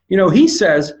 He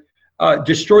says,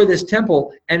 destroy this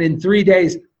temple, and in 3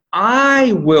 days,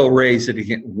 I will raise it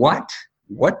again. What?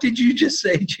 What did you just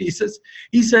say, Jesus?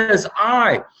 He says,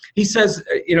 I. He says,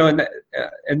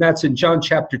 and that's in John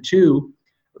chapter 2,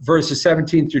 verses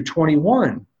 17 through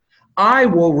 21. I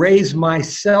will raise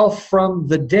myself from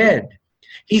the dead.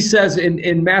 He says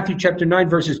in Matthew chapter 9,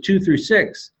 verses 2 through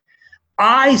 6,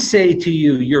 I say to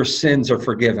you, your sins are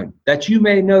forgiven, that you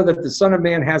may know that the Son of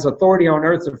Man has authority on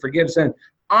earth to forgive sin.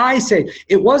 I say,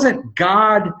 it wasn't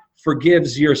God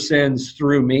forgives your sins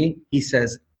through me. He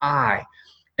says, I.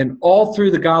 And all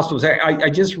through the Gospels, I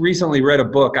just recently read a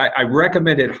book. I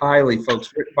recommend it highly,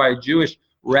 folks, written by a Jewish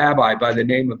rabbi by the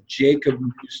name of Jacob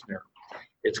Neusner.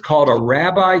 It's called A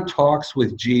Rabbi Talks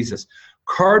with Jesus.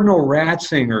 Cardinal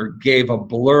Ratzinger gave a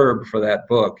blurb for that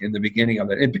book in the beginning of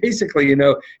it. And basically,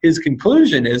 his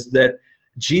conclusion is that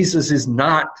Jesus is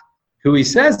not who he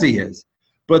says he is.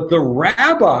 But the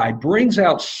rabbi brings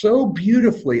out so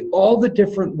beautifully all the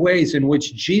different ways in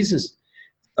which Jesus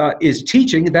is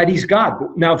teaching that he's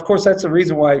God. Now, of course, that's the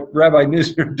reason why Rabbi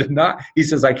Neusner did not. He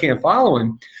says, I can't follow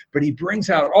him. But he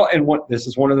brings out all, and this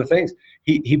is one of the things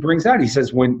he brings out. He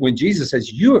says, when Jesus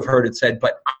says, you have heard it said,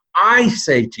 but I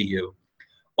say to you,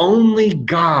 only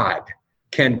God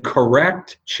can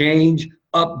correct, change,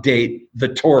 update the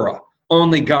Torah.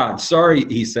 Only God. Sorry,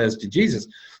 he says to Jesus.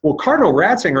 Well, Cardinal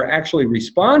Ratzinger actually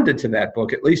responded to that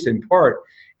book, at least in part,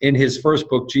 in his first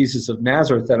book, Jesus of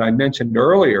Nazareth, that I mentioned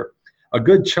earlier. A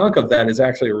good chunk of that is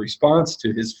actually a response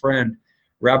to his friend,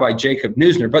 Rabbi Jacob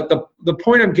Neusner. But the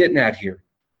point I'm getting at here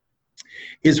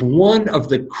is one of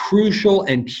the crucial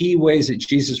and key ways that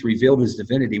Jesus revealed his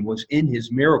divinity was in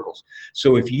his miracles.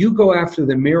 So if you go after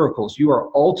the miracles, you are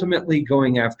ultimately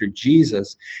going after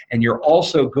Jesus, and you're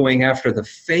also going after the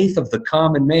faith of the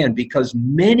common man, because for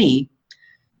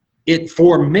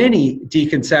many,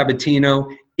 Deacon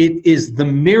Sabatino, it is the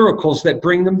miracles that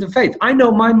bring them to faith. I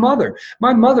know my mother.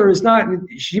 My mother is not,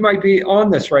 she might be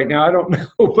on this right now, I don't know,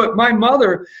 but my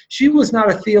mother, she was not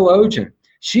a theologian.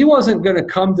 She wasn't going to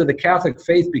come to the Catholic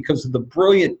faith because of the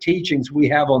brilliant teachings we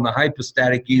have on the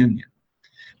hypostatic union.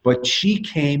 But she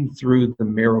came through the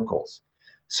miracles.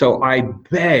 So I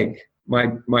beg my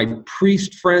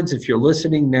priest friends, if you're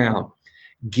listening now,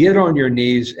 get on your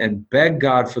knees and beg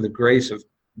God for the grace of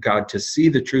God to see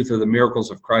the truth of the miracles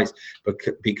of Christ,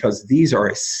 because these are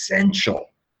essential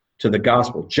to the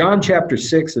gospel. John chapter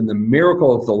 6 and the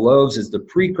miracle of the loaves is the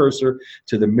precursor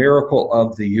to the miracle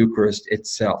of the Eucharist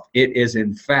itself. It is,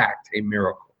 in fact, a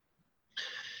miracle.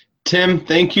 Tim,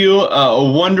 thank you.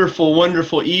 A wonderful,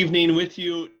 wonderful evening with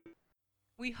you.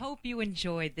 We hope you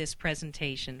enjoyed this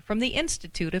presentation from the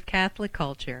Institute of Catholic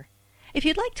Culture. If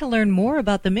you'd like to learn more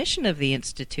about the mission of the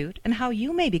Institute and how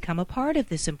you may become a part of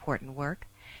this important work,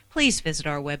 please visit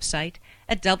our website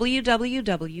at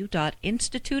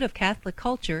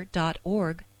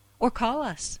www.instituteofcatholicculture.org or call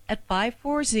us at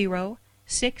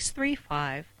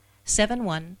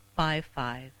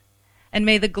 540-635-7155. And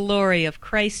may the glory of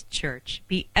Christ Church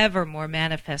be ever more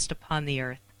manifest upon the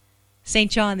earth.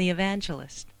 St. John the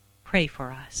Evangelist, pray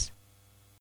for us.